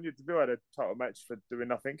face? Sonya Deville had a title match for doing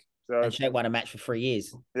nothing. So and she won a match for 3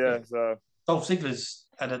 years. Yeah, so Dolph Ziggler's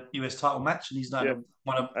had a US title match and he's not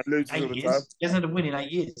won a 8 years. Time. He hasn't had a win in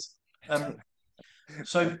 8 years.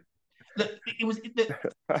 So look, it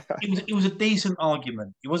was a decent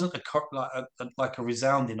argument. It wasn't like a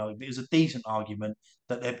resounding argument. It was a decent argument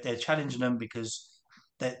that they're challenging them because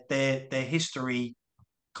their history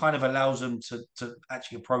kind of allows them to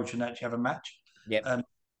actually approach and actually have a match. Yeah.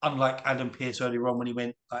 Unlike Adam Pearce earlier on when he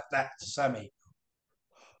went like that to Sami.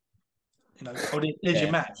 There's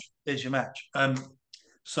your match. There's your match.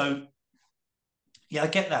 So yeah, I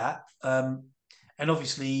get that. And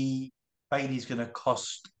obviously Bailey's going to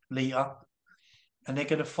cost Lita, and they're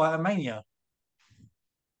going to fight a Mania.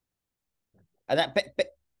 And that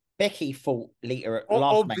Becky fought Lita at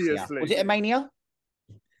last Mania. Was it a Mania?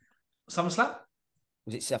 SummerSlam?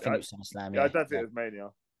 Was it? I think it was SummerSlam. Yeah, I don't think it was Mania.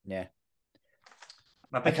 Yeah.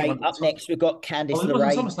 Okay, up next we've got Candice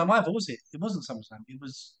LeRae. It wasn't SummerSlam either, was it? It wasn't SummerSlam. It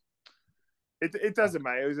was. It doesn't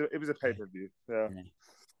matter. It was a pay-per-view. Yeah.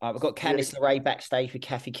 We've got Candice LeRae backstage with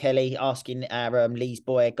Kathy Kelly asking our Lee's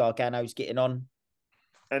boy Gargano's getting on.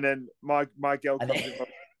 And then my girl comes in.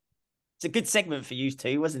 It's a good segment for you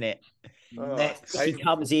two, wasn't it? She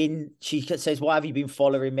comes in. She says, "Why have you been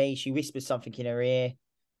following me?" She whispers something in her ear,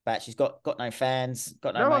 but she's got no fans,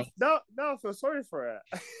 got no mates. No, I feel sorry for it.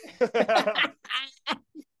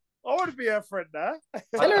 I want to be her friend now.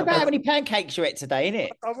 Tell her about how many pancakes you ate today, innit?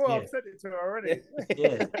 I've sent it to her already.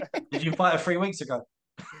 Yeah. Did you fight her 3 weeks ago?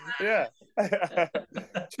 Yeah.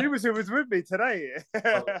 She was with me today.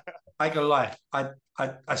 I ain't gonna lie.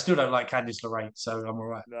 I still don't like Candice LeRae, so I'm all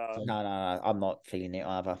right. No. I'm not feeling it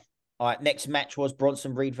either. All right, next match was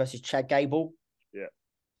Bronson Reed versus Chad Gable. Yeah.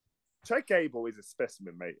 Chad Gable is a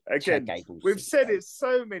specimen, mate. Again, we've said it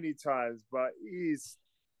so many times, but he's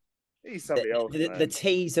something else. The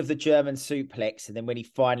tease of the German suplex, and then when he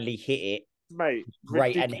finally hit it, mate,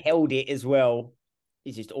 great, ridiculous. And held it as well.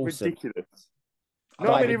 He's just awesome. Ridiculous.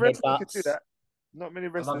 Not many wrestlers could do that. Not many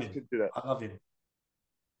wrestlers could do that. I love him.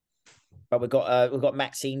 But we've got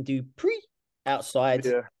Maxine Dupree outside,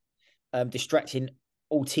 distracting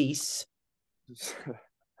Ortiz.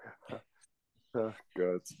 Oh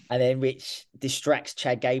God! And then Rich distracts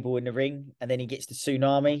Chad Gable in the ring, and then he gets the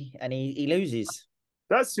tsunami, and he loses.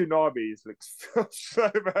 That tsunami looks so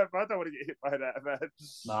bad. I don't want to get hit by that, man.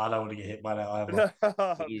 No, I don't want to get hit by that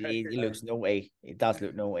either. He looks naughty. It does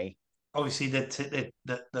look naughty. Obviously,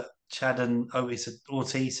 the Chad and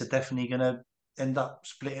Ortiz are definitely going to end up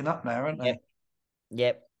splitting up now, aren't they?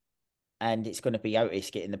 Yep. And it's going to be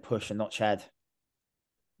Otis getting the push and not Chad.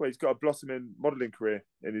 Well, he's got a blossoming modelling career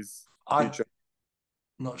in his future.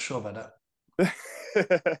 I'm not sure about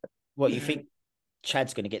that. What, you think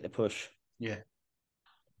Chad's going to get the push? Yeah.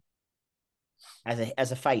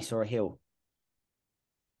 As a face or a heel?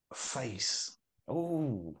 A face.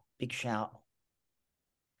 Oh, big shout.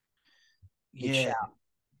 Big shout.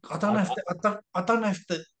 I don't know if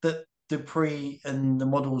the Dupree and the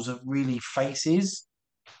models are really faces.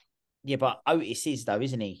 Yeah, but Otis is though,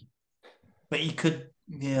 isn't he? But he could.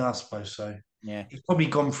 Yeah, I suppose so. Yeah, he's probably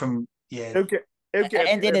gone from. Yeah. He'll get at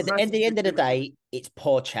the end of the day, it's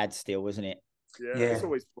poor Chad still, isn't it? Yeah. It's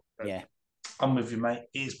always poor Chad. Yeah. I'm with you, mate.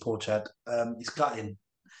 It is poor Chad. He's gutting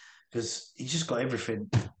because he's just got everything.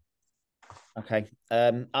 Okay.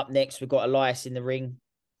 Up next, we've got Elias in the ring.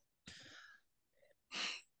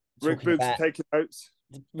 Rick Boots taking notes.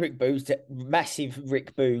 Rick Boots, massive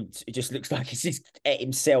Rick Boots. It just looks like he's just at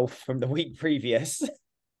himself from the week previous.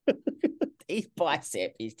 His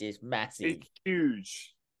bicep is just massive. It's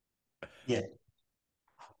huge. Yeah.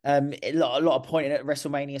 A lot of pointing at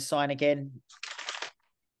WrestleMania sign again.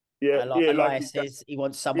 Yeah, Like yeah, like Elias he's says, he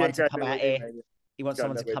wants yeah, someone to going come nowhere out near, here. man. He wants Going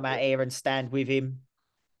someone to nowhere come out near. here and stand with him.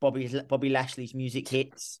 Bobby Lashley's music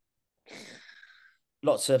hits.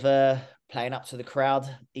 Lots of playing up to the crowd.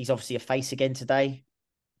 He's obviously a face again today,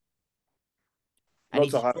 and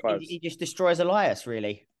Lots of high he fives. just destroys Elias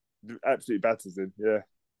really. Absolutely batters him. Yeah.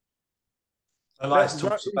 Elias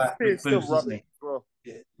talks about Rick Spears still Boogs, doesn't rubbish he? as well.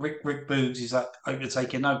 Yeah. Rick Boogs, he's like, I hope you're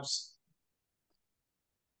taking notes.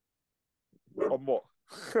 On what?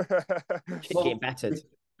 Getting battered.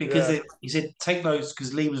 Because Yeah. he said, take notes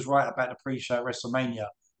because Lee was right about the pre-show at WrestleMania.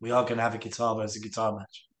 We are going to have a guitar versus guitar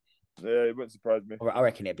match. Yeah, it wouldn't surprise me. I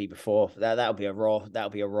reckon it'd be before that. That'll be a Raw. That'll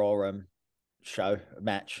be a Raw show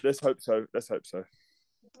match. Let's hope so. Let's hope so.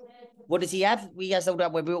 What does he have? He has all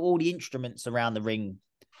the instruments around the ring.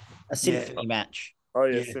 A symphony match. Oh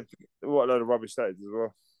yeah, Yeah. what a load of rubbish that is as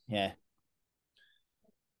well. Yeah.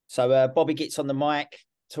 So Bobby gets on the mic,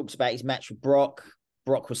 talks about his match with Brock.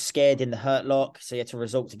 Brock was scared in the Hurt Lock, so he had to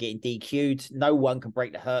resort to getting DQ'd. No one can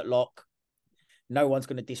break the Hurt Lock. No one's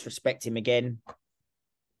going to disrespect him again.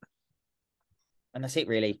 And that's it,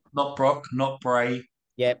 really. Not Brock, not Bray.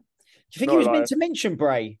 Yep. Do you think Not he was alive. meant to mention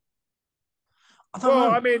Bray? I don't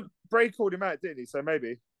know. I mean, Bray called him out, didn't he? So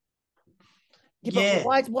maybe. Yeah,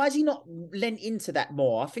 but why has he not lent into that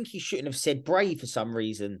more? I think he shouldn't have said Bray for some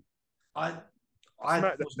reason. I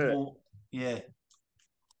was more, yeah.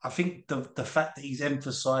 I think the fact that he's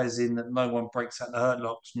emphasising that no one breaks out the Hurt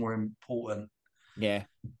Lock's more important. Yeah.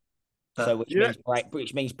 But, so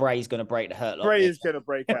which means Bray's going to break the Hurt Lock. Bray is going to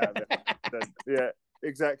break out of it. Yeah,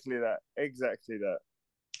 exactly that. Exactly that.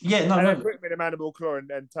 Yeah, no, and no. Then put him in a mandible claw and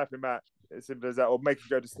tap him out. As simple as that, or make him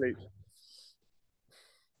go to sleep.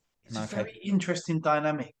 It's a very interesting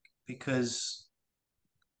dynamic because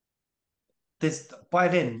by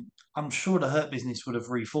then, I'm sure the Hurt Business would have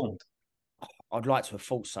reformed. I'd like to have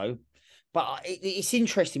thought so. But it's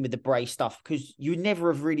interesting with the Bray stuff because you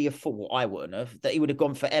never have really thought, I wouldn't have, that he would have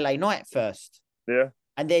gone for LA Knight first. Yeah.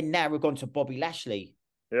 And then now we've gone to Bobby Lashley.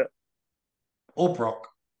 Yeah. Or Brock.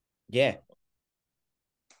 Yeah.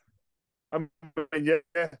 I mean, yeah.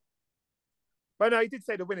 But no, he did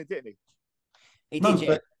say the winner, didn't he? He did,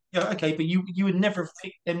 yeah. Okay, but you would never have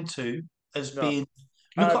picked them two as being.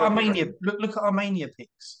 Look at Armenia. Look at Armenia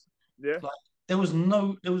picks. Yeah. Like there was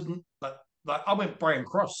like I went Bray and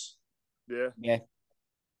Cross. Yeah. Yeah.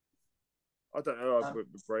 I don't know. I went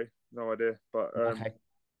with Bray. No idea. But okay.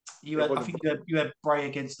 I think you had Bray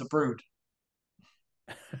against the Brood.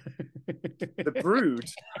 The Brood.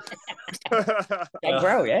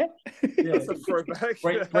 Gangrel, yeah. That's a throwback.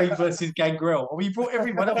 Bray versus Gangrel. Well, you brought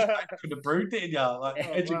everyone else back from the Brood, didn't you? Like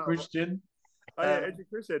Edge and Christian. Oh yeah, Edge and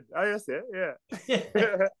Christian. Oh, that's it.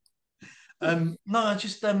 Yeah. Yeah. No,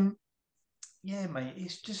 just yeah, mate.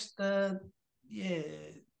 It's just yeah.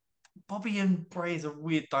 Bobby and Bray is a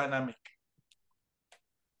weird dynamic.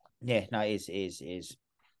 Yeah, no, it is.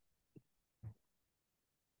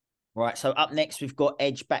 Right, so up next we've got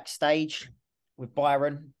Edge backstage with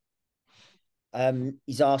Byron.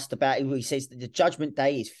 He's asked about it. He says that the Judgment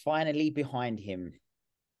Day is finally behind him.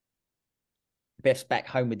 Beth's back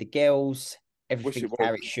home with the girls. Everything's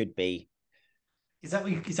how it should be. Is that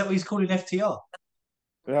what he's calling FTR?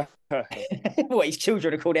 Yeah. What, his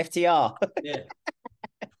children are called FTR? Yeah.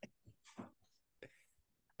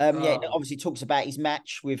 Yeah, obviously talks about his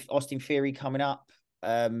match with Austin Theory coming up.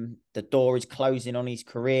 The door is closing on his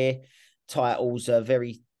career. Titles are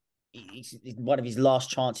it's one of his last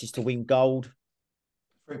chances to win gold.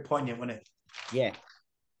 Very poignant, wasn't it? Yeah.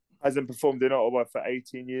 Hasn't performed in Ottawa for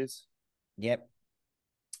 18 years. Yep.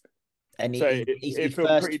 And so he's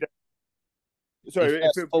first... pretty... Sorry,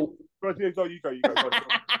 go, you go.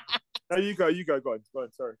 No, you go. Go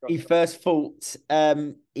on. Sorry. He first fought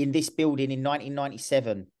in this building in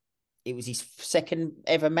 1997. It was his second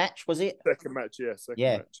ever match, was it? Second match,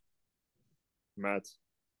 yeah. Match. Mad.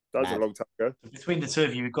 That was a long time ago. Between the two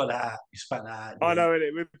of you, we've got that out. You spat that out. I know,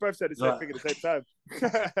 innit? We both said the same thing at the same time.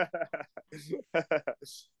 I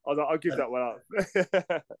was like, I'll give that one up.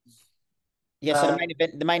 Yeah, so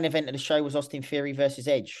the main event of the show was Austin Theory versus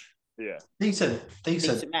Edge. Yeah. Decent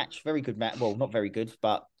match. Very good match. Well, not very good,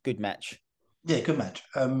 but good match. Yeah, good match.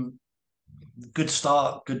 Good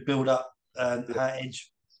start, good build up.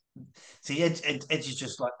 Edge. See, Edge is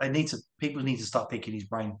just like people need to start picking his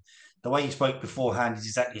brain. The way he spoke beforehand is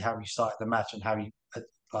exactly how he started the match and how he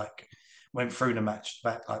went through the match,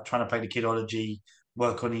 like trying to play the kidology,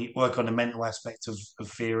 work on the mental aspect of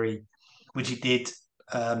Theory, which he did.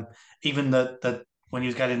 Even when he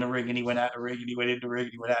was getting in the ring and he went out the ring and he went in the ring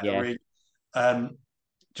and he went out the ring.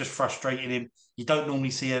 just frustrated him. You don't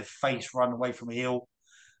normally see a face run away from a heel,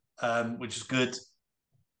 which is good.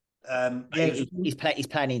 Yeah, he's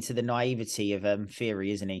playing into the naivety of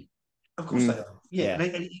Theory, isn't he? of course they are. Yeah,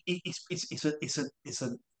 Yeah. and it's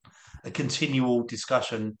a continual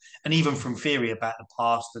discussion, and even from Theory about the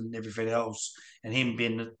past and everything else, and him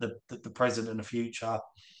being the present and the future.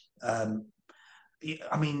 I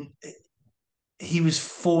mean, he was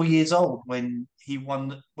 4 years old when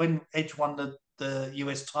Edge won the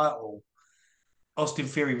US title. Austin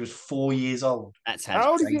Theory was 4 years old. That sounds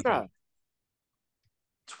How old is crazy. he now?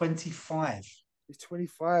 25. He's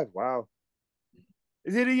 25. Wow.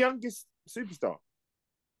 Is he the youngest superstar?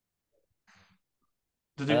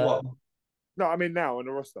 To do what? No, I mean now on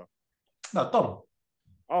the roster. No, Dom.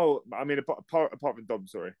 Oh, I mean apart from Dom,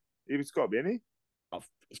 sorry. He's got to be, isn't he? Oh,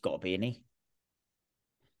 he's got to be, isn't he?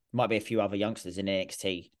 Might be a few other youngsters in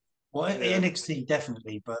NXT. Well, NXT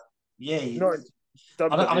definitely, but yeah,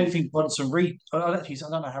 I don't think Bronson Reed. I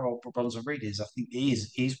don't know how old Bronson Reed is. I think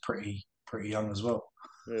he's pretty young as well.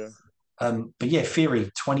 Yeah. But yeah,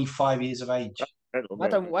 Theory, 25 years of age. Why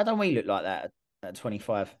don't we look like that at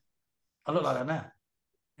 25? I look like that now.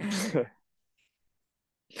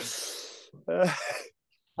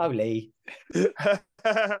 Holy.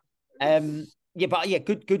 Yeah, but yeah,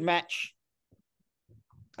 good match.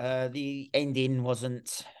 The ending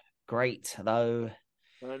wasn't great though.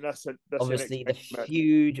 That's obviously the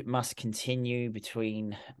feud must continue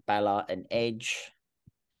between Balor and Edge.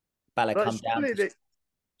 Balor come down.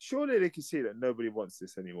 Surely they can see that nobody wants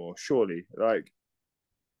this anymore. Surely, like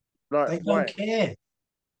they don't care.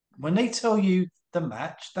 When they tell you the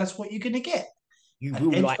match, that's what you're going to get. You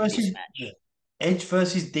will like this match. Edge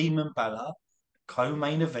versus Demon Balor,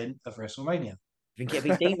 co-main event of WrestleMania. You think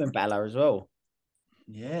it'll be Demon Balor as well?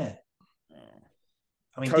 Yeah.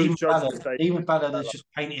 I mean, Demon Balor is just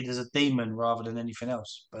painted as a demon rather than anything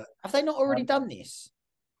else. But have they not already done this?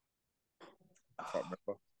 I can't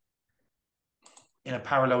remember. In a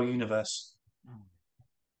parallel universe.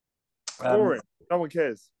 Boring. No one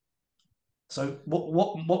cares. So,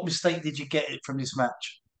 what mistake did you get from this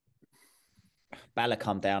match? Balor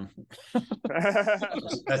come down.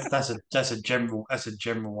 that's a general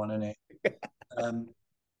one, isn't it?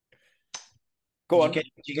 Go on.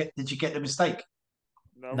 Did you get the mistake?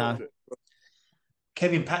 No.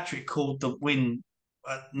 Kevin Patrick called the win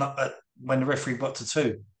when the referee got to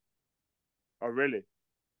 2. Oh, really?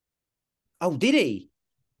 Oh, did he?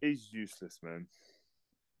 He's useless, man.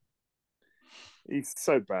 He's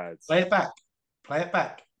so bad. Play it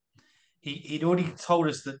back. He'd already told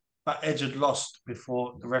us that Edge had lost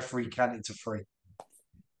before the referee counted to 3.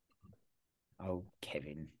 Oh,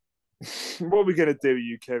 Kevin. What are we going to do with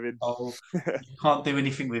you, Kevin? Oh, you can't do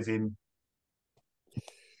anything with him.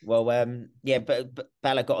 Well, yeah, but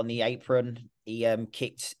Balor got on the apron. He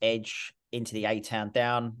kicked Edge into the A-Town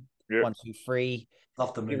down. Yep. 1, 2, 3.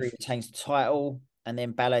 Love the move. He retains the title, and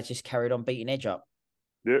then Balor just carried on beating Edge up.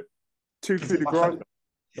 Yep. 2 through the grind.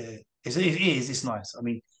 Yeah, it is. It's nice. I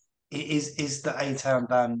mean, is the A-Town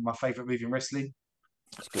down my favourite move in wrestling?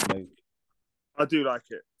 It's a good move. I do like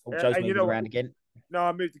it. Oh, Joe's moving around again. No,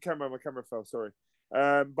 I moved the camera. My camera fell. Sorry.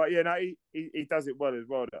 But yeah, no, he does it well as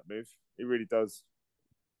well. That move, he really does.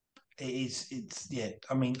 It is. It's yeah.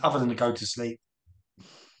 I mean, other than the go to sleep.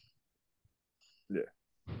 Yeah.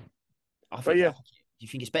 Do you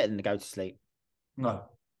think it's better than the go to sleep? No.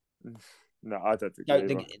 No, I don't think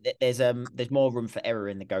so. There's more room for error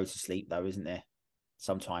in the go to sleep though, isn't there?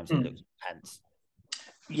 Sometimes it looks pants.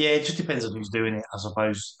 Yeah, it just depends on who's doing it, I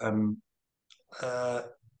suppose.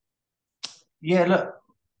 Yeah, look.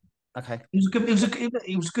 Okay.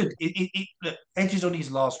 It was good. Look, Edge is on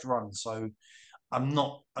his last run, so I'm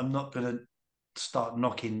not gonna start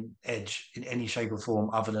knocking Edge in any shape or form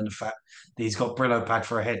other than the fact that he's got Brillo pad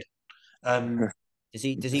for a head.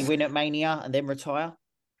 Does he win at Mania and then retire?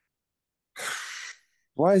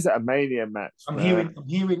 Why is that a Mania match? I'm hearing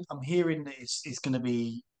that it's going to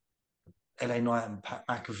be LA Knight and Pat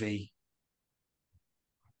McAfee.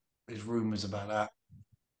 There's rumours about that.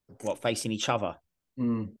 What, facing each other?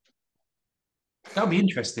 That'd be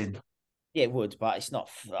interesting. Yeah, it would, but it's not.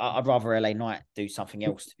 I'd rather LA Knight do something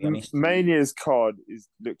else, to be honest. Mania's card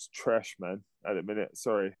looks trash, man. At the minute,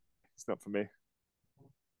 sorry, it's not for me.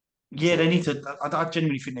 Yeah, they need to. I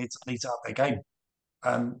genuinely think they need to up their game.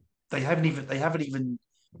 They haven't even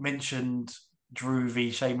mentioned Drew v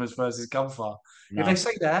Sheamus versus Gunther. No. If they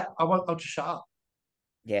say that, I'll just shut up.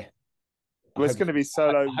 Yeah. Well, it's going to be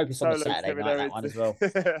Solo. I hope it's on Saturday night, that one as well.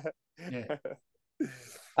 Yeah.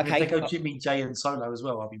 Okay. If they go Jimmy, Jay, and Solo as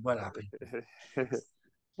well, I'll be well happy.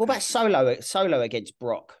 What about Solo against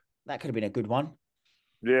Brock? That could have been a good one.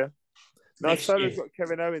 Yeah. No, Next Solo's year. got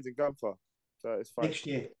Kevin Owens and Gunther, so it's fine. Next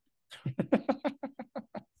year.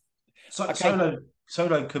 So, Okay.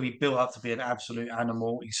 Solo could be built up to be an absolute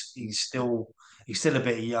animal. He's still a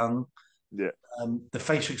bit young. Yeah. The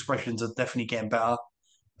facial expressions are definitely getting better,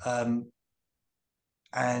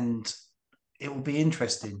 and it will be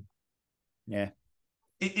interesting. Yeah.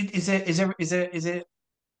 Is there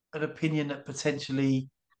an opinion that potentially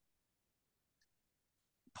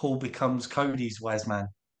Paul becomes Cody's wise man?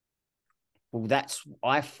 Well,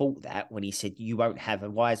 I thought that when he said, "You won't have a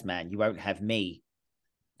wise man, you won't have me."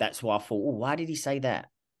 That's why I thought, oh, why did he say that?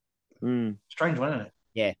 Strange one, isn't it?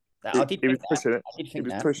 Yeah, I did. He was Think pushing that. it. I did He think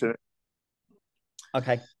was that. pushing it.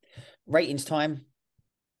 Okay, ratings time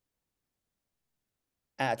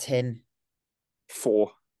out of 10.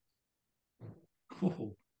 4.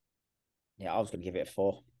 Ooh. Yeah, I was going to give it a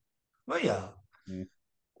 4. Well, yeah.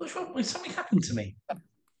 What's wrong? Something happened to me.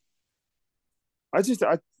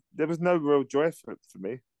 There was no real joy for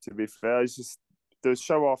me. To be fair, it's just the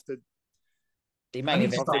show after. The main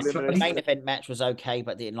elimination. event match was okay,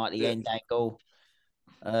 but didn't like the end angle.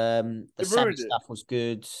 The It Sami ruined it. stuff was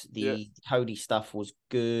good. The Cody stuff was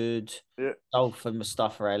good. Yeah. Dolph and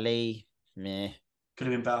Mustafa Ali, meh. Could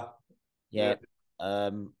have been better. Yeah.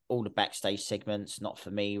 All the backstage segments, not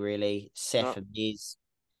for me really. Seth and Miz,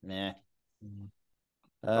 meh.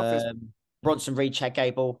 Bronson Reed, Chad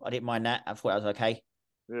Gable, I didn't mind that. I thought that was okay.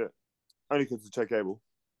 Yeah, only because of Chad Gable.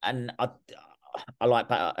 And I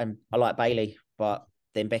like Bailey, but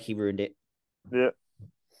then Becky ruined it. Yeah.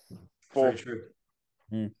 4. Very true.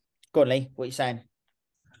 Go on, Lee. What are you saying?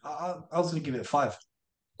 I was going to give it a 5.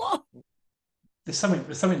 What? There's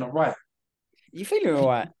something not right. You feeling all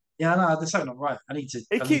right? Yeah, no, there's something not right. I need to.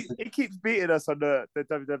 It keeps beating us on the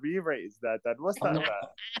WWE ratings there, Dan. What's that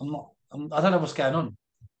about? I don't know what's going on.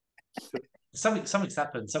 Something's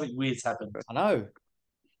happened. Something weird's happened. I know.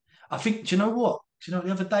 I think. Do you know what? Do you know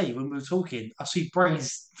the other day when we were talking, I see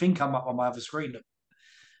Bray's thing come up on my other screen.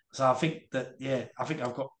 So I think that I think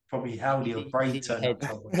I've got probably Howdy or Bray turned up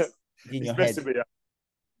somewhere. In your head.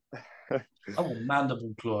 I would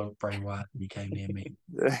mandible claw at Bray Wyatt when he came near me.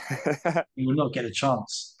 You will not get a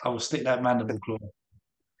chance. I will stick that mandible claw.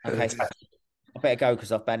 Okay. I better go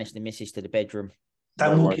because I've banished the missus to the bedroom.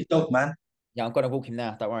 Don't walk your dog, man. Yeah, I'm going to walk him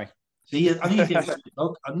now. Don't worry. See, I knew you didn't walk your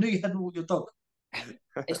dog. I knew you hadn't walked your dog.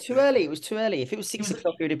 It's too early. It was too early. If it was 6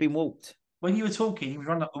 o'clock, it would have been walked. When you were talking, he was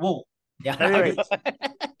running up the wall. Yeah. Anyway,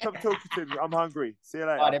 stop talking to me. I'm hungry. See you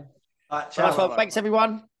later. All right, ciao. Thanks,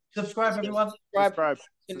 everyone. Subscribe, everyone. Subscribe.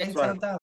 Down.